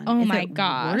Patreon? Oh Is my it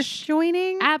gosh. worth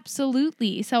joining?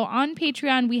 Absolutely. So on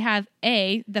Patreon, we have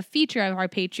the feature of our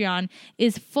Patreon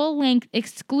is full-length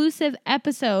exclusive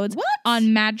episodes What?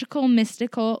 on magical,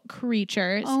 mystical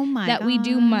creatures Oh my that we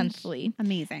do gosh. monthly.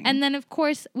 Amazing. And then, of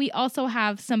course, we also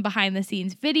have some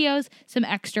behind-the-scenes videos, some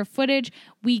extra footage.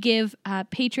 We give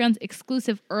Patreons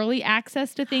exclusive early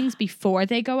access to things before before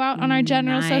they go out on our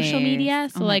general social media.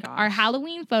 Nice. So Oh my like our gosh.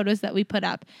 Halloween photos that we put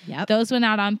up, Yep. those went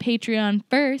out on Patreon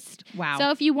first. Wow.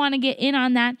 So if you want to get in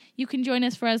on that, you can join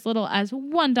us for as little as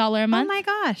 $1 a Oh month. my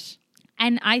gosh.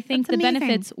 And I think That's the amazing.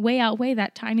 benefits way outweigh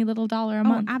that tiny little $1 a Oh,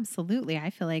 month. absolutely. I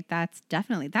feel like that's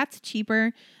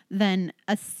cheaper than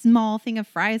a small thing of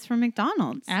fries from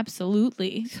McDonald's.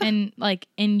 Absolutely.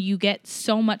 and you get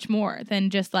so much more than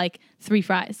just like 3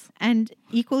 fries. And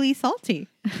equally salty.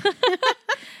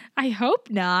 I hope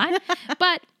not.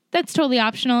 But that's totally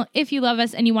optional. If you love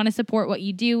us and you want to support what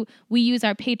you do, we use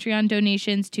our Patreon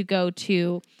donations to go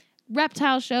to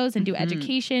reptile shows and do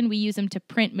education. We use them to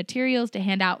print materials to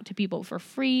hand out to people for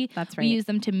free. That's We right. use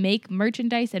them to make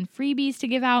merchandise and freebies to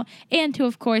give out and to,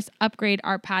 of course, upgrade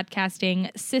our podcasting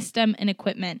system and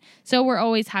equipment. So we're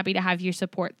always happy to have your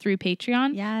support through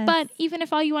Patreon. Yes. But even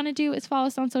if all you want to do is follow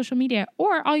us on social media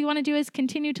or all you want to do is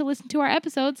continue to listen to our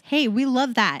episodes, Hey, we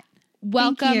love that.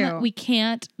 welcome. you. We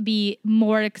can't be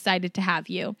more excited to have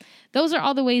you. Those are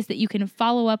all the ways that you can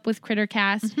follow up with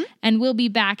Crittercast, and we'll be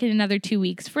back in another 2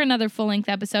 weeks for another full-length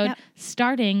episode Yep.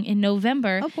 starting in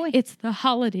November. Oh, boy. It's the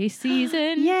holiday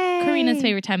season. Yay. Karina's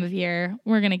favorite time of year.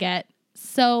 We're going to get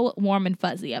so warm and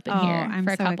fuzzy up in Oh, here I'm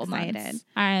for a so couple excited. months.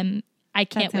 I That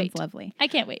can't sounds wait. lovely. I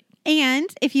can't wait. And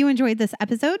if you enjoyed this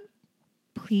episode,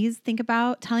 please think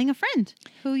about telling a friend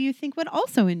who you think would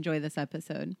also enjoy this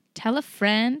episode. Tell a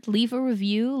friend, leave a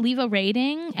review, leave a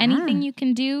rating, anything you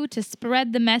can do to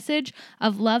spread the message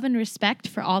of love and respect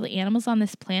for all the animals on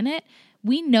this planet.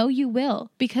 We know you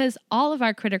will, because all of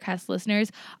our Crittercast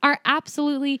listeners are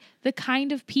absolutely the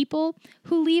kind of people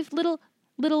who leave little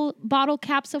bottle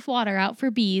caps of water out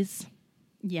for bees.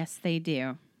 Yes, they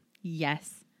do.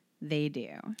 Yes, they do.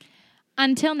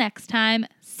 Until next time,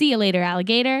 see you later,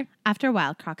 alligator. After a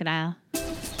while, crocodile.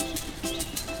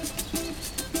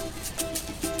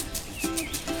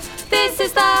 This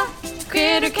is the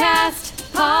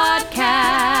Crittercast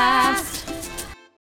Podcast.